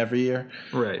new one every year.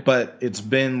 Right. But it's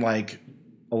been like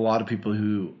a lot of people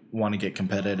who want to get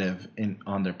competitive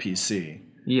on their PC.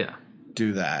 Yeah.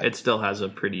 Do that. It still has a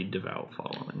pretty devout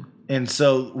following. And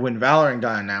so when Valorant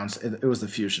got announced, it was the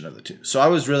fusion of the two. So I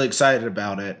was really excited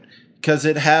about it because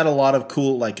it had a lot of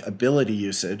cool like ability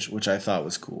usage, which I thought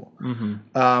was cool.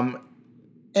 And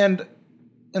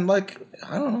like,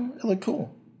 I don't know, it looked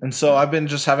cool. And so I've been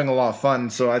just having a lot of fun.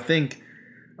 So I think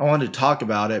I wanted to talk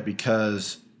about it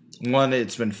because, one,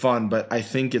 it's been fun, but I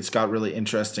think it's got really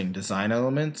interesting design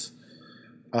elements.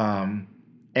 And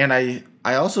I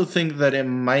also think that it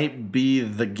might be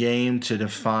the game to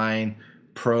define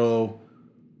pro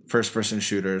first-person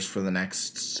shooters for the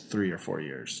next 3 or 4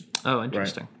 years. Oh,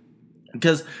 interesting. Right?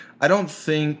 Because I don't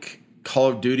think Call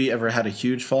of Duty ever had a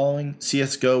huge following.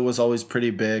 CSGO was always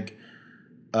pretty big.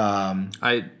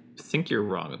 I think you're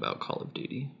wrong about Call of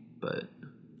Duty, but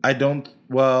I don't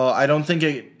think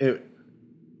it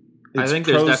I think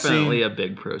there's definitely a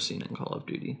big pro scene in Call of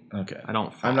Duty. Okay. I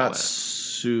don't follow I'm not it.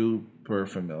 super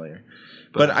familiar.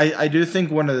 But I do think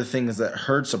one of the things that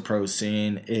hurts a pro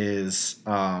scene is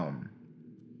battle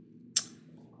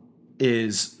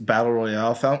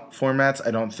royale formats.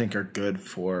 I don't think are good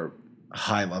for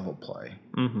high level play.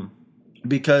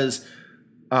 Because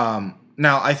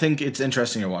now I think it's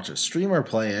interesting to watch a streamer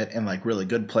play it, and like really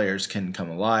good players can come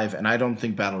alive. And I don't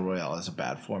think battle royale is a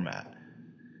bad format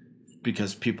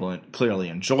because people clearly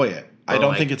enjoy it. I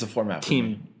don't think it's a format for me.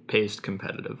 Team-paced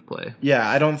competitive play. Yeah,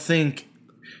 I don't think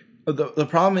the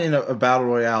problem in a battle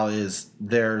royale is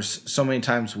there's so many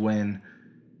times when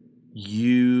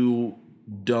you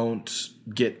don't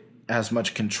get as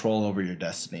much control over your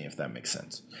destiny, if that makes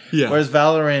sense. Yeah. Whereas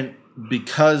Valorant,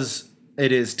 because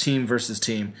it is team versus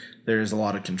team, there is a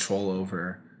lot of control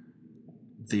over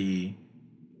the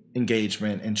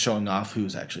engagement and showing off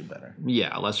who's actually better.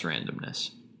 Yeah, less randomness.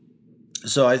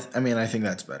 So I think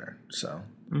that's better. So,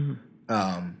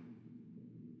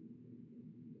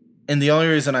 and the only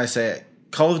reason I say it,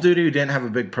 Call of Duty didn't have a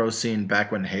big pro scene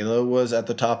back when Halo was at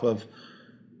the top of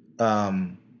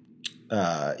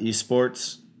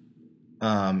esports.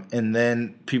 And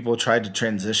then people tried to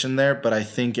transition there, but I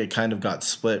think it kind of got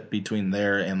split between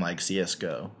there and like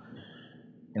CSGO.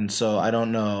 And so I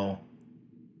don't know.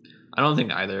 I don't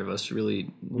think either of us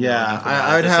really. Yeah,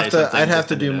 I'd have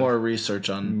to do more research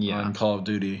on Call of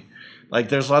Duty. Like,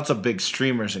 there's lots of big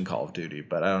streamers in Call of Duty,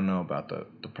 but I don't know about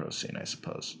the pro scene, I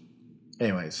suppose.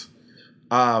 Anyways,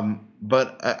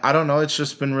 but I don't know. It's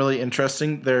just been really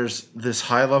interesting. There's this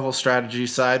high level strategy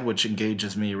side, which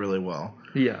engages me really well.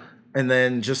 Yeah. And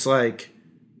then just like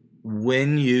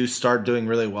when you start doing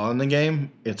really well in the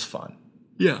game, it's fun.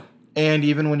 Yeah. And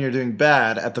even when you're doing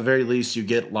bad, at the very least, you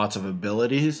get lots of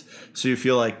abilities. So you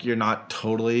feel like you're not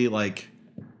totally like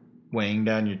weighing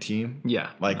down your team. Yeah.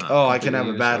 Like, I can have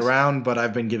a bad round, but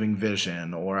I've been giving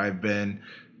vision, or I've been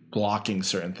blocking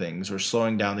certain things, or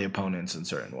slowing down the opponents in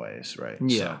certain ways, right?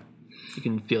 Yeah. So, you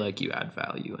can feel like you add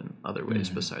value in other ways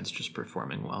besides just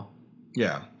performing well.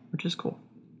 Yeah. Which is cool.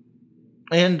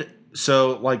 And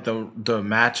so, like, the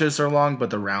matches are long, but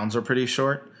the rounds are pretty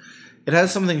short. It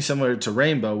has something similar to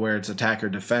Rainbow, where it's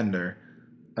attacker-defender.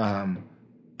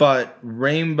 But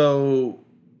Rainbow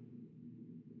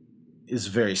is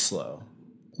very slow.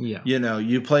 Yeah. You know,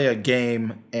 you play a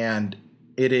game, and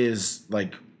it is,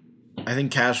 like, I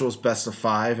think casual's best of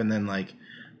 5, and then, like,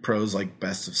 pro's, like,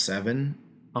 best of 7.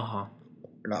 Uh-huh.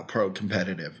 Not pro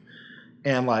competitive.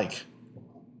 And, like,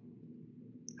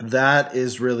 that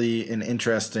is really an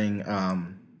interesting,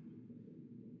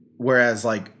 whereas,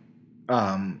 like,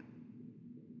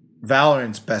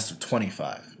 Valorant's best of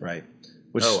 25, right?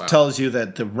 Which tells you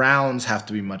that the rounds have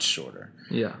to be much shorter.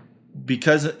 Yeah.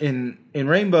 Because in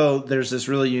Rainbow, there's this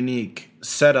really unique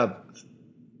setup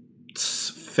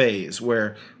phase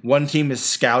where one team is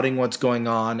scouting what's going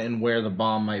on and where the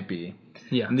bomb might be.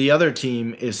 Yeah. And the other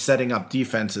team is setting up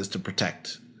defenses to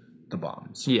protect the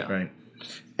bombs. Yeah. Right.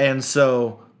 And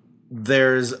so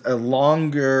there's a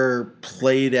longer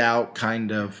played out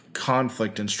kind of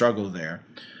conflict and struggle there.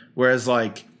 Whereas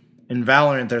like in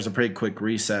Valorant, there's a pretty quick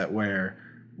reset where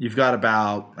you've got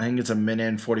about, I think it's a minute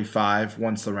and 45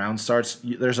 once the round starts.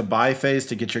 There's a buy phase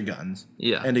to get your guns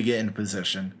and to get into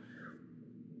position.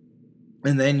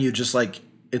 And then you just like,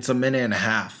 it's a minute and a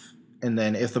half. And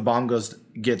then if the bomb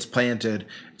gets planted,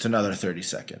 it's another 30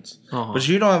 seconds. Uh-huh. But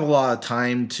you don't have a lot of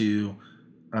time to...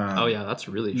 that's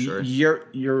really short.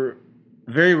 You're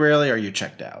very rarely are you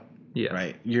checked out. Yeah.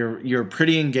 Right? You're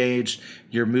pretty engaged.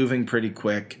 You're moving pretty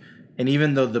quick. And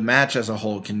even though the match as a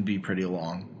whole can be pretty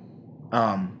long,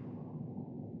 I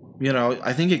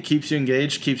think it keeps you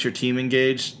engaged, keeps your team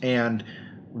engaged, and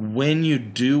when you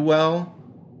do well,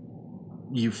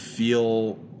 it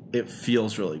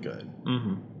feels really good.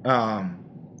 Mm-hmm.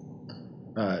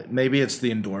 Maybe it's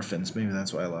the endorphins. Maybe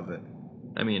that's why I love it.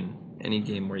 I mean, any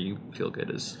game where you feel good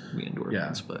is the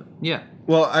endorphins, but yeah.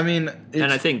 Well, I mean...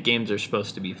 And I think games are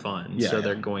supposed to be fun, so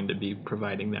they're going to be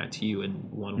providing that to you in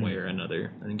one way or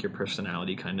another. I think your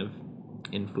personality kind of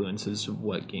influences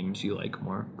what games you like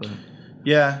more. But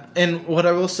yeah, and what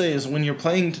I will say is when you're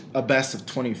playing a best of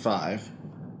 25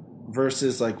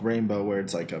 versus like Rainbow where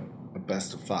it's like a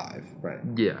best of 5, right?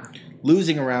 Yeah.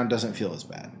 Losing a round doesn't feel as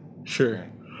bad. Sure.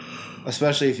 Right?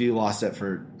 Especially if you lost it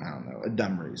for, I don't know, a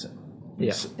dumb reason.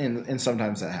 Yeah. And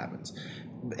sometimes that happens.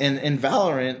 In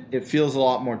Valorant, it feels a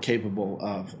lot more capable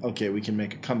of, okay, we can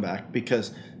make a comeback.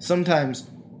 Because sometimes,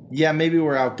 maybe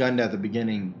we're outgunned at the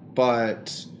beginning,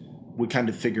 but we kind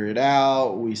of figure it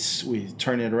out. We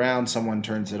turn it around, someone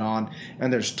turns it on,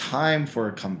 and there's time for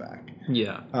a comeback.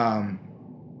 Yeah.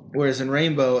 Whereas in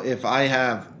Rainbow, if I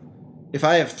have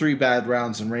 3 bad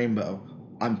rounds in Rainbow,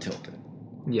 I'm tilted.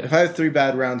 Yeah. If I have 3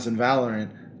 bad rounds in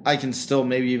Valorant, I can still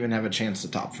maybe even have a chance to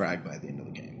top frag by the end of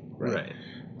the game. Right.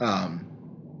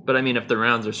 But I mean, if the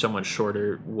rounds are so much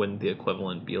shorter, wouldn't the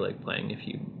equivalent be like playing if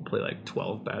you play like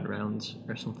 12 bad rounds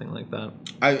or something like that?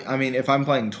 I mean, if I'm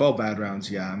playing 12 bad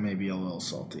rounds, I may be a little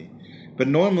salty. But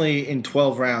normally in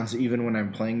 12 rounds, even when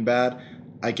I'm playing bad,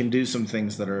 I can do some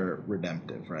things that are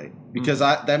redemptive, right? Because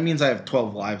that means I have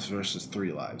 12 lives versus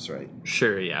 3 lives, right?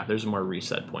 Sure, yeah. There's more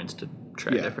reset points to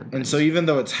try different things. And so even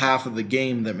though it's half of the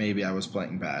game that maybe I was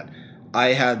playing bad,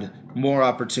 I had more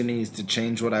opportunities to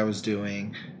change what I was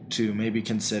doing, to maybe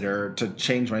consider, to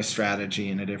change my strategy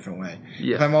in a different way.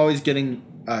 Yeah. If I'm always getting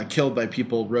killed by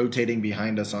people rotating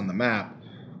behind us on the map,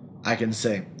 I can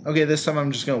say, okay, this time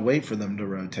I'm just going to wait for them to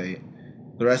rotate.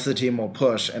 The rest of the team will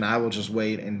push, and I will just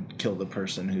wait and kill the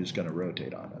person who's going to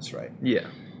rotate on us, right? Yeah.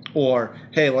 Or,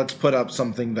 hey, let's put up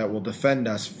something that will defend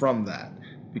us from that,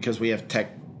 because we have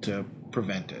tech to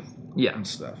prevent it. Yeah. And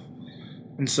stuff.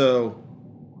 And so,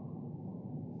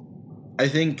 I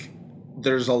think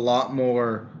there's a lot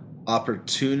more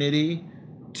opportunity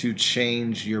to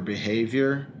change your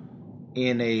behavior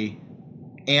and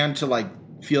to like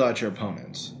feel out your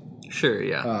opponents. Sure,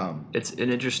 yeah. It's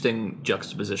an interesting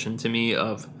juxtaposition to me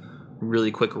of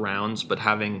really quick rounds, but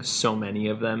having so many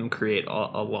of them create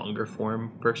a longer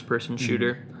form first-person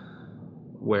shooter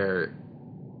where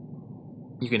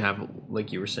you can have,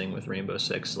 like you were saying with Rainbow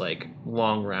Six, like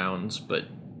long rounds, but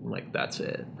like that's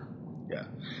it. Yeah.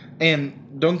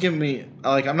 And don't give me,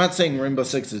 like, I'm not saying Rainbow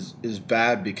Six is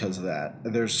bad because of that.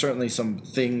 There's certainly some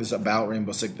things about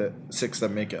Rainbow Six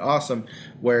that make it awesome,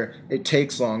 where it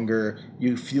takes longer.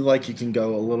 You feel like you can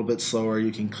go a little bit slower.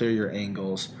 You can clear your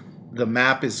angles. The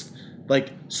map is,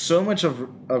 like, so much of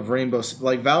Rainbow,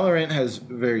 like, Valorant has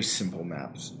very simple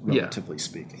maps, relatively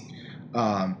speaking.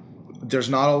 There's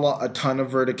not a ton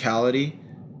of verticality.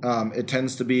 It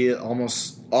tends to be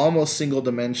almost single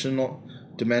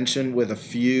dimension with a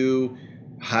few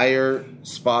higher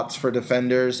spots for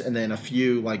defenders and then a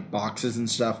few like boxes and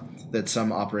stuff that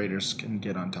some operators can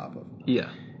get on top of. Yeah.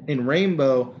 In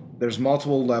Rainbow, there's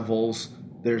multiple levels.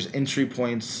 There's entry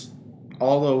points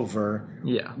all over.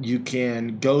 Yeah. You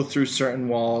can go through certain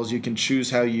walls. You can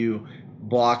choose how you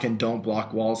block and don't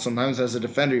block walls. Sometimes as a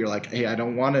defender, you're like, hey, I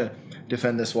don't want to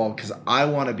defend this wall because I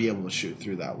want to be able to shoot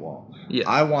through that wall. Yeah.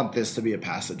 I want this to be a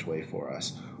passageway for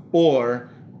us. Or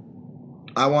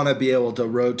I want to be able to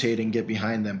rotate and get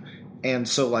behind them. And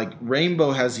so, like,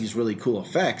 Rainbow has these really cool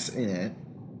effects in it.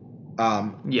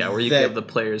 Where you give the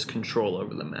players control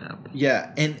over the map.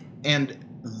 Yeah, and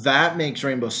that makes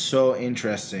Rainbow so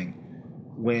interesting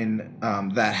when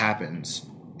that happens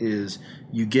is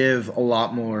you give a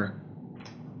lot more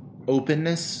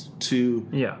openness to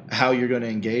how you're going to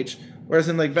engage. Whereas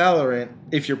in like Valorant,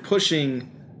 if you're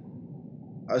pushing,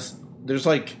 there's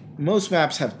like most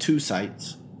maps have 2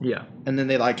 sites. Yeah. And then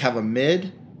they like have a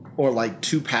mid or like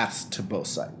 2 paths to both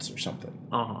sites or something.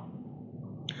 Uh-huh.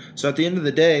 So at the end of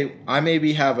the day, I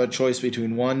maybe have a choice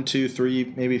between 1, 2,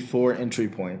 3, maybe 4 entry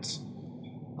points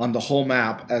on the whole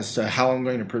map as to how I'm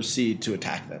going to proceed to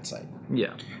attack that site.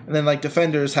 Yeah. And then like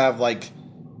defenders have like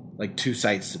 2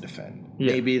 sites to defend.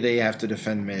 Yeah. Maybe they have to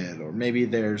defend mid, or maybe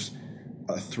there's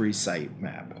a 3-site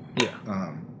map.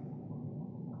 Yeah.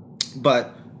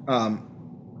 But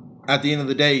at the end of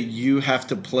the day, you have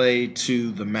to play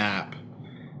to the map.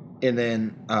 And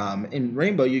then in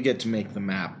Rainbow, you get to make the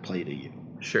map play to you.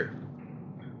 Sure.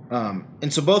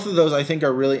 And so both of those, I think,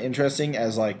 are really interesting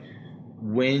as, like,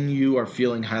 when you are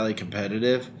feeling highly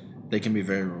competitive, they can be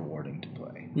very rewarding to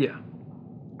play. Yeah.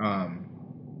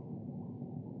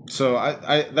 So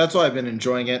I that's why I've been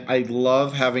enjoying it. I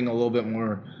love having a little bit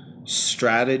more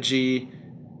strategy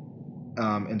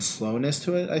and slowness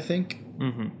to it, I think,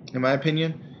 in my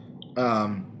opinion. I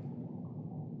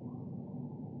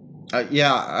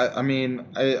mean,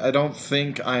 I don't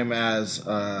think I'm as...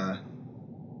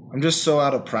 I'm just so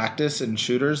out of practice in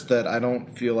shooters that I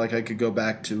don't feel like I could go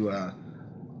back to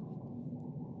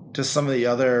some of the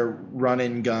other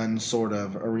run-and-gun sort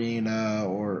of arena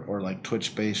or like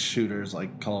Twitch-based shooters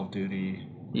like Call of Duty.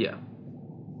 Yeah.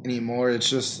 Anymore. It's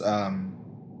just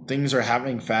things are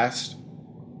happening fast.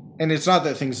 And it's not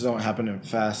that things don't happen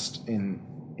fast in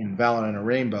Valorant or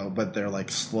Rainbow, but they're like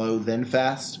slow then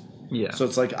fast. Yeah. So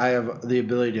it's like I have the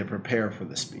ability to prepare for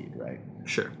the speed, right?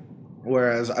 Sure.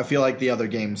 Whereas I feel like the other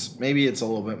games, maybe it's a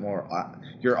little bit more,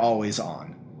 you're always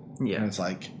on. Yeah. And it's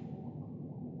like,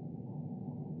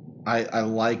 I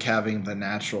like having the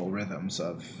natural rhythms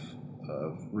of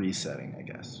resetting, I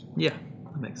guess. Yeah,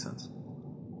 that makes sense.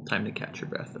 Time to catch your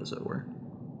breath, as it were.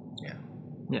 Yeah.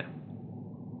 Yeah.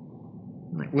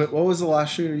 Nice. What was the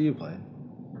last shooter you played?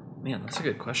 Man, that's a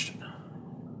good question.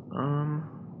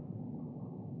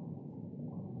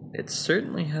 It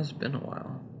certainly has been a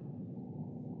while.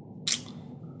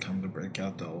 Time to break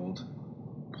out the old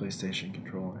PlayStation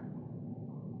controller.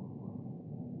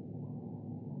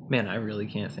 Man, I really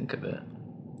can't think of it.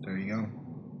 There you go.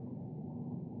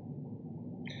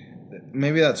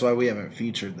 Maybe that's why we haven't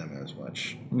featured them as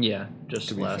much. Yeah,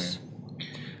 just less. Fair.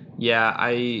 Yeah,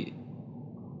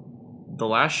 the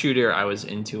last shooter I was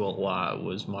into a lot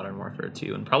was Modern Warfare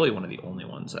 2, and probably one of the only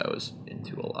ones I was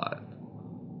into a lot.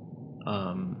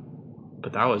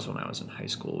 But that was when I was in high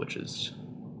school, which is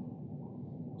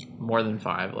more than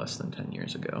 5, less than 10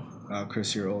 years ago.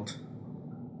 Chris, you're old.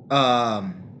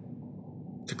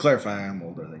 To clarify, I'm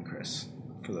older than Chris,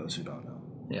 for those who don't know.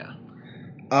 Yeah.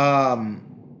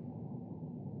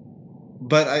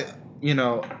 But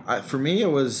for me, it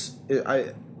was,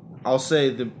 I'll say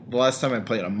the last time I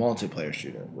played a multiplayer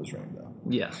shooter was Rainbow.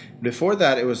 Yeah. Before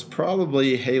that, it was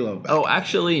probably Halo. Oh,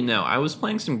 actually, no. I was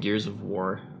playing some Gears of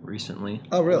War recently.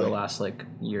 Oh, really? The last,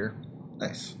 year.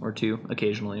 Nice. Or 2,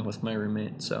 occasionally, with my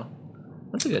roommate, so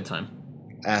that's a good time.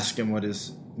 Ask him what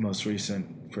his most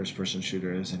recent first-person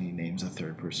shooter is, and he names a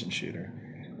third-person shooter.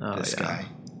 Oh, this guy.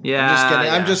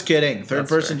 Yeah. I'm just kidding.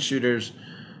 Third-person shooters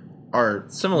are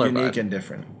similar, unique and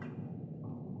different.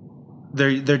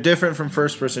 They're different from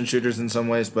first-person shooters in some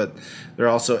ways, but they're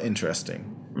also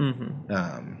interesting.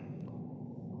 Mm-hmm.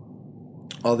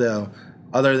 Although,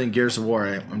 other than Gears of War,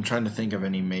 I'm trying to think of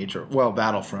any major... Well,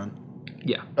 Battlefront.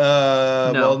 Yeah.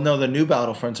 Well, no, the new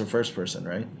Battlefronts are first-person,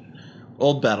 right?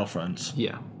 Old Battlefronts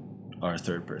are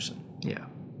third-person. Yeah.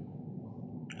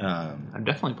 I've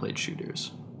definitely played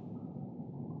shooters.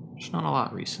 Just not a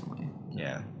lot recently.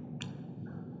 Yeah.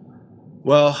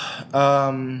 Well, I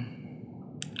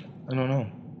don't know.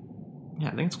 Yeah,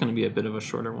 I think it's going to be a bit of a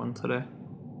shorter one today.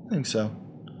 I think so.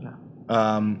 Yeah.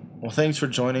 Well, thanks for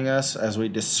joining us as we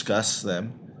discuss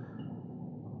them.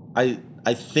 I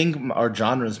think our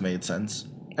genres made sense.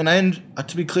 And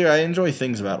to be clear, I enjoy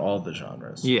things about all the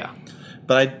genres. Yeah.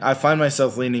 But I find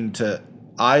myself leaning to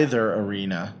either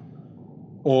arena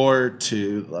or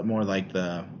to more like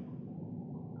the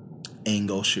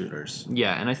angle shooters.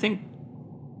 Yeah, and I think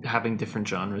having different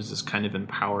genres is kind of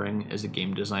empowering as a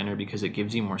game designer because it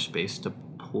gives you more space to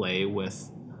play with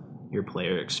your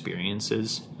player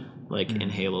experiences. Like in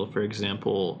Halo, for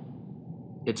example,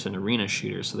 it's an arena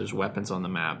shooter, so there's weapons on the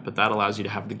map, but that allows you to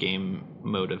have the game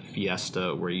mode of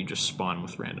Fiesta where you just spawn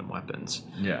with random weapons.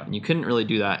 Yeah. And you couldn't really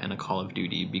do that in a Call of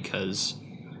Duty because,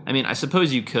 I mean, I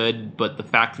suppose you could, but the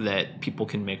fact that people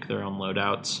can make their own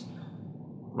loadouts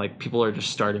like people are just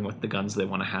starting with the guns they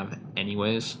want to have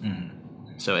anyways.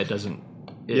 So it doesn't.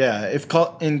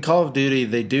 In Call of Duty,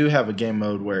 they do have a game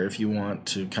mode where if you want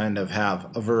to kind of have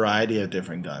a variety of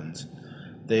different guns,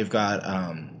 they've got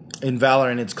in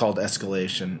Valorant it's called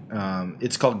Escalation.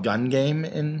 It's called Gun Game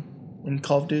in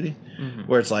Call of Duty,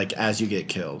 where it's like as you get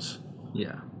kills.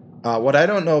 Yeah. What I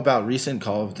don't know about recent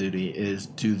Call of Duty is,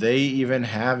 do they even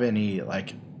have any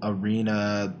like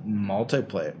arena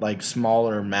multiplayer, like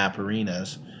smaller map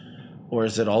arenas, or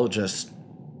has it all just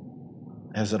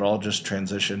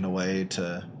transitioned away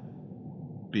to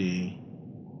be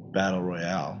battle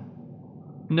royale?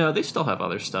 No, they still have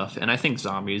other stuff, and I think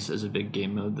Zombies is a big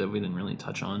game mode that we didn't really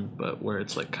touch on, but where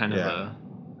it's like kind of a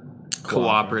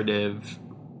cooperative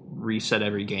reset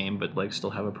every game, but like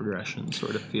still have a progression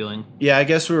sort of feeling. Yeah, I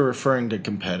guess we were referring to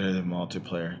competitive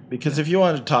multiplayer, because if you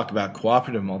want to talk about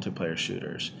cooperative multiplayer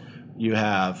shooters, you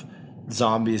have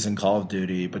Zombies and Call of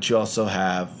Duty, but you also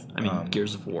have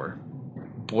Gears of War,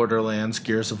 Borderlands,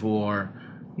 Gears of War,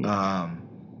 even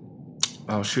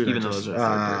those are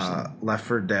third person. Left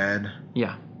 4 Dead.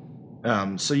 Yeah.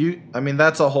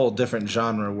 That's a whole different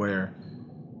genre where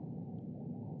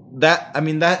that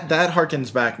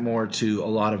harkens back more to a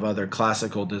lot of other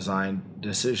classical design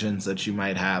decisions that you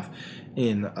might have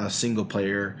in a single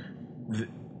player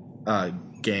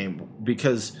game,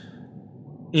 because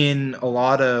in a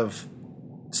lot of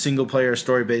single player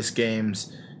story based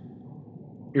games,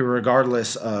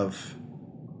 regardless.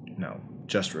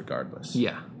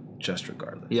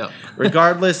 Yep.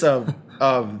 Regardless of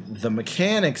the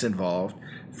mechanics involved,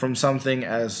 from something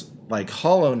as like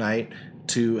Hollow Knight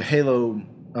to Halo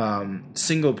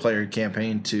single player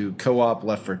campaign to co-op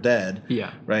Left 4 Dead.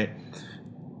 Yeah. Right.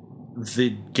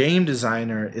 The game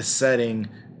designer is setting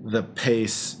the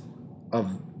pace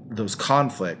of those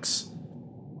conflicts,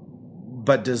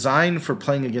 but design for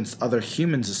playing against other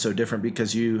humans is so different,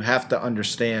 because you have to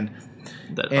understand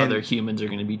that other humans are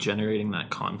going to be generating that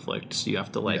conflict, so you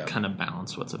have to kind of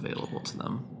balance what's available to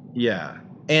them. Yeah.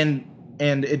 And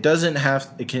it doesn't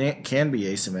have, it can be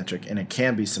asymmetric and it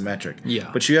can be symmetric. Yeah.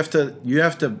 But you have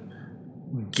to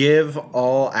give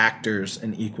all actors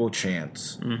an equal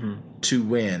chance to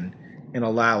win and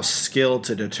allow skill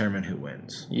to determine who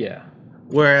wins. Yeah.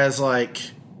 Whereas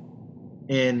like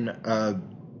in a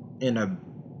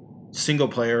single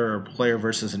player or player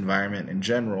versus environment in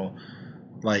general,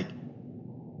 like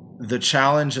the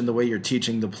challenge and the way you're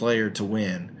teaching the player to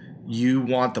win, you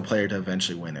want the player to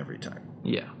eventually win every time.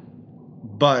 Yeah.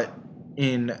 But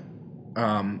in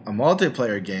a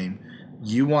multiplayer game,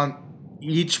 you want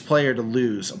each player to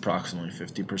lose approximately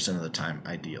 50% of the time,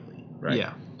 ideally, right?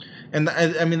 Yeah. And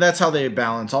that's how they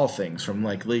balance all things, from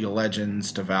like League of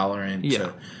Legends to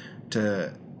Valorant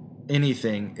to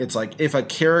anything. It's like if a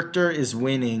character is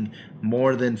winning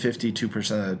more than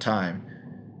 52% of the time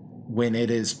when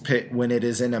it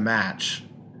is in a match,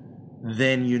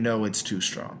 then you know it's too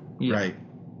strong, right?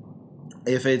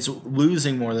 If it's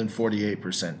losing more than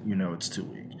 48%, you know it's too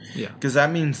weak. Yeah. Because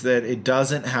that means that it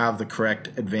doesn't have the correct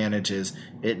advantages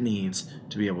it needs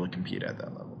to be able to compete at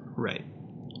that level. Right.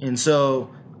 And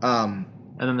so... and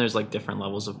then there's like different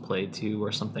levels of play too,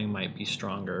 where something might be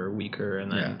stronger or weaker,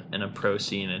 and then in a pro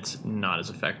scene it's not as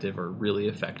effective or really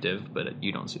effective, but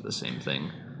you don't see the same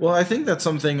thing. Well, I think that's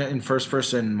something in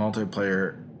first-person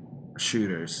multiplayer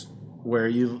shooters, where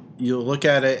you look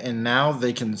at it and now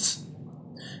they can...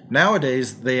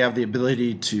 Nowadays, they have the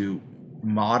ability to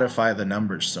modify the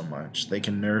numbers so much. They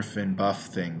can nerf and buff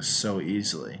things so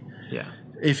easily. Yeah.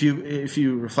 If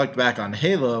you reflect back on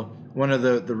Halo, one of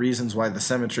the reasons why the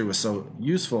symmetry was so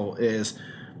useful is,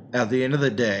 at the end of the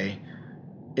day,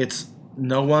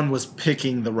 no one was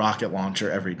picking the rocket launcher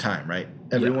every time, right?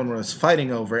 Everyone was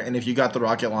fighting over it, and if you got the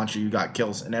rocket launcher, you got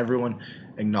kills, and everyone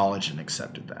acknowledged and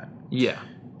accepted that. Yeah.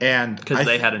 And because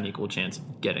they had an equal chance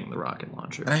of getting the rocket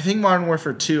launcher. And I think Modern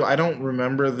Warfare 2, I don't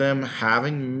remember them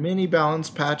having many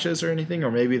balance patches or anything, or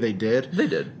maybe they did. They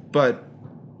did. But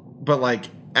like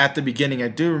at the beginning, I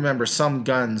do remember some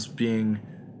guns being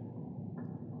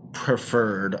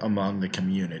preferred among the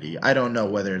community. I don't know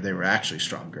whether they were actually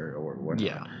stronger or whatnot.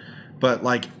 Yeah. But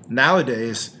like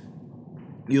nowadays,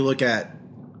 you look at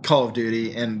Call of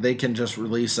Duty and they can just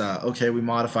release we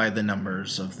modified the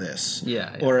numbers of this.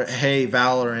 Yeah. Or hey,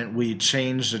 Valorant, we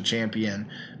changed the champion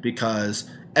because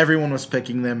everyone was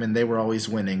picking them and they were always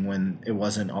winning when it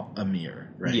wasn't a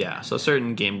mirror, right? Yeah, so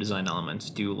certain game design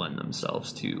elements do lend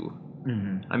themselves to...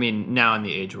 I mean, now in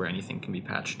the age where anything can be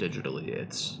patched digitally,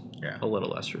 it's a little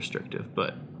less restrictive,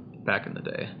 but back in the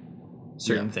day,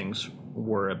 certain things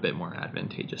were a bit more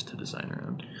advantageous to design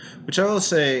around. Which I will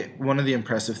say, one of the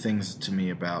impressive things to me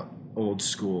about old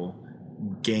school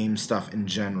game stuff in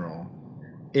general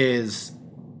is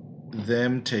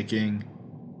them taking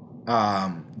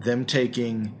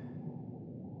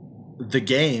the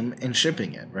game and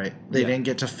shipping it, right? They didn't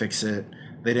get to fix it.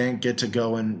 They didn't get to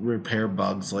go and repair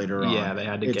bugs later on. Yeah, they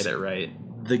had to get it right.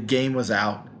 The game was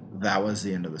out. That was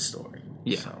the end of the story.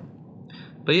 Yeah. So.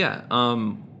 But yeah,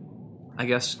 I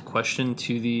guess question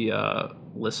to the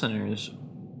listeners.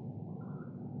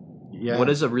 Yeah. What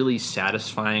is a really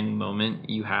satisfying moment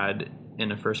you had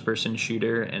in a first-person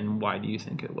shooter, and why do you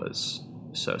think it was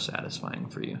so satisfying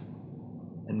for you?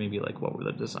 And maybe like what were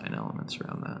the design elements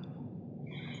around that?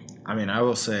 I mean, I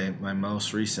will say my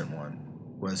most recent one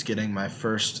was getting my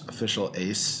first official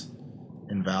ace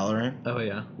in Valorant. Oh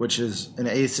yeah. Which is an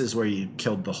ace is where you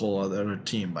killed the whole other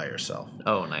team by yourself.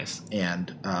 Oh, nice. And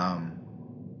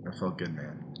it felt good,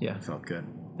 man. Yeah, it felt good.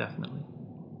 Definitely.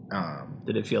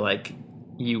 Did it feel like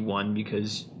you won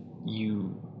because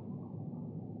you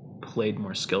played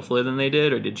more skillfully than they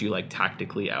did, or did you like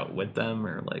tactically outwit them,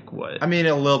 or like what? I mean,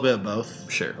 a little bit of both.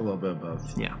 Sure. A little bit of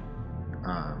both. Yeah.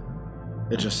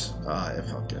 It just it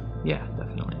felt good. Yeah,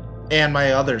 definitely. And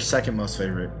my other second most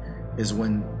favorite is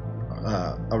when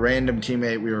a random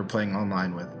teammate we were playing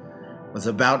online with was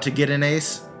about to get an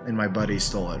ace, and my buddy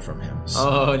stole it from him. So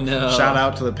oh no! Shout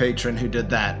out to the patron who did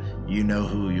that. You know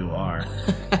who you are.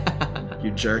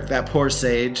 You jerk. That poor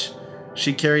Sage.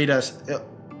 She carried us.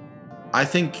 I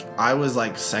think I was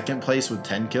like second place with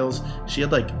 10 kills. She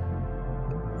had like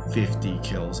 50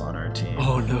 kills on our team.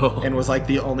 Oh no. And was like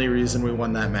the only reason we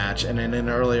won that match. And in an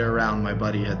earlier round, my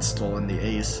buddy had stolen the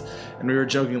ace. And we were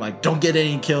joking like, don't get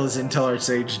any kills until our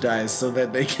Sage dies so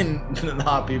that they can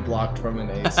not be blocked from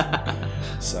an ace.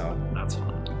 So. That's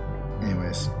fun.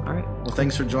 Anyways. All right. Well,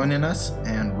 thanks for joining us,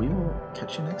 and we will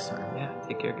catch you next time. Yeah,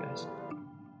 take care, guys.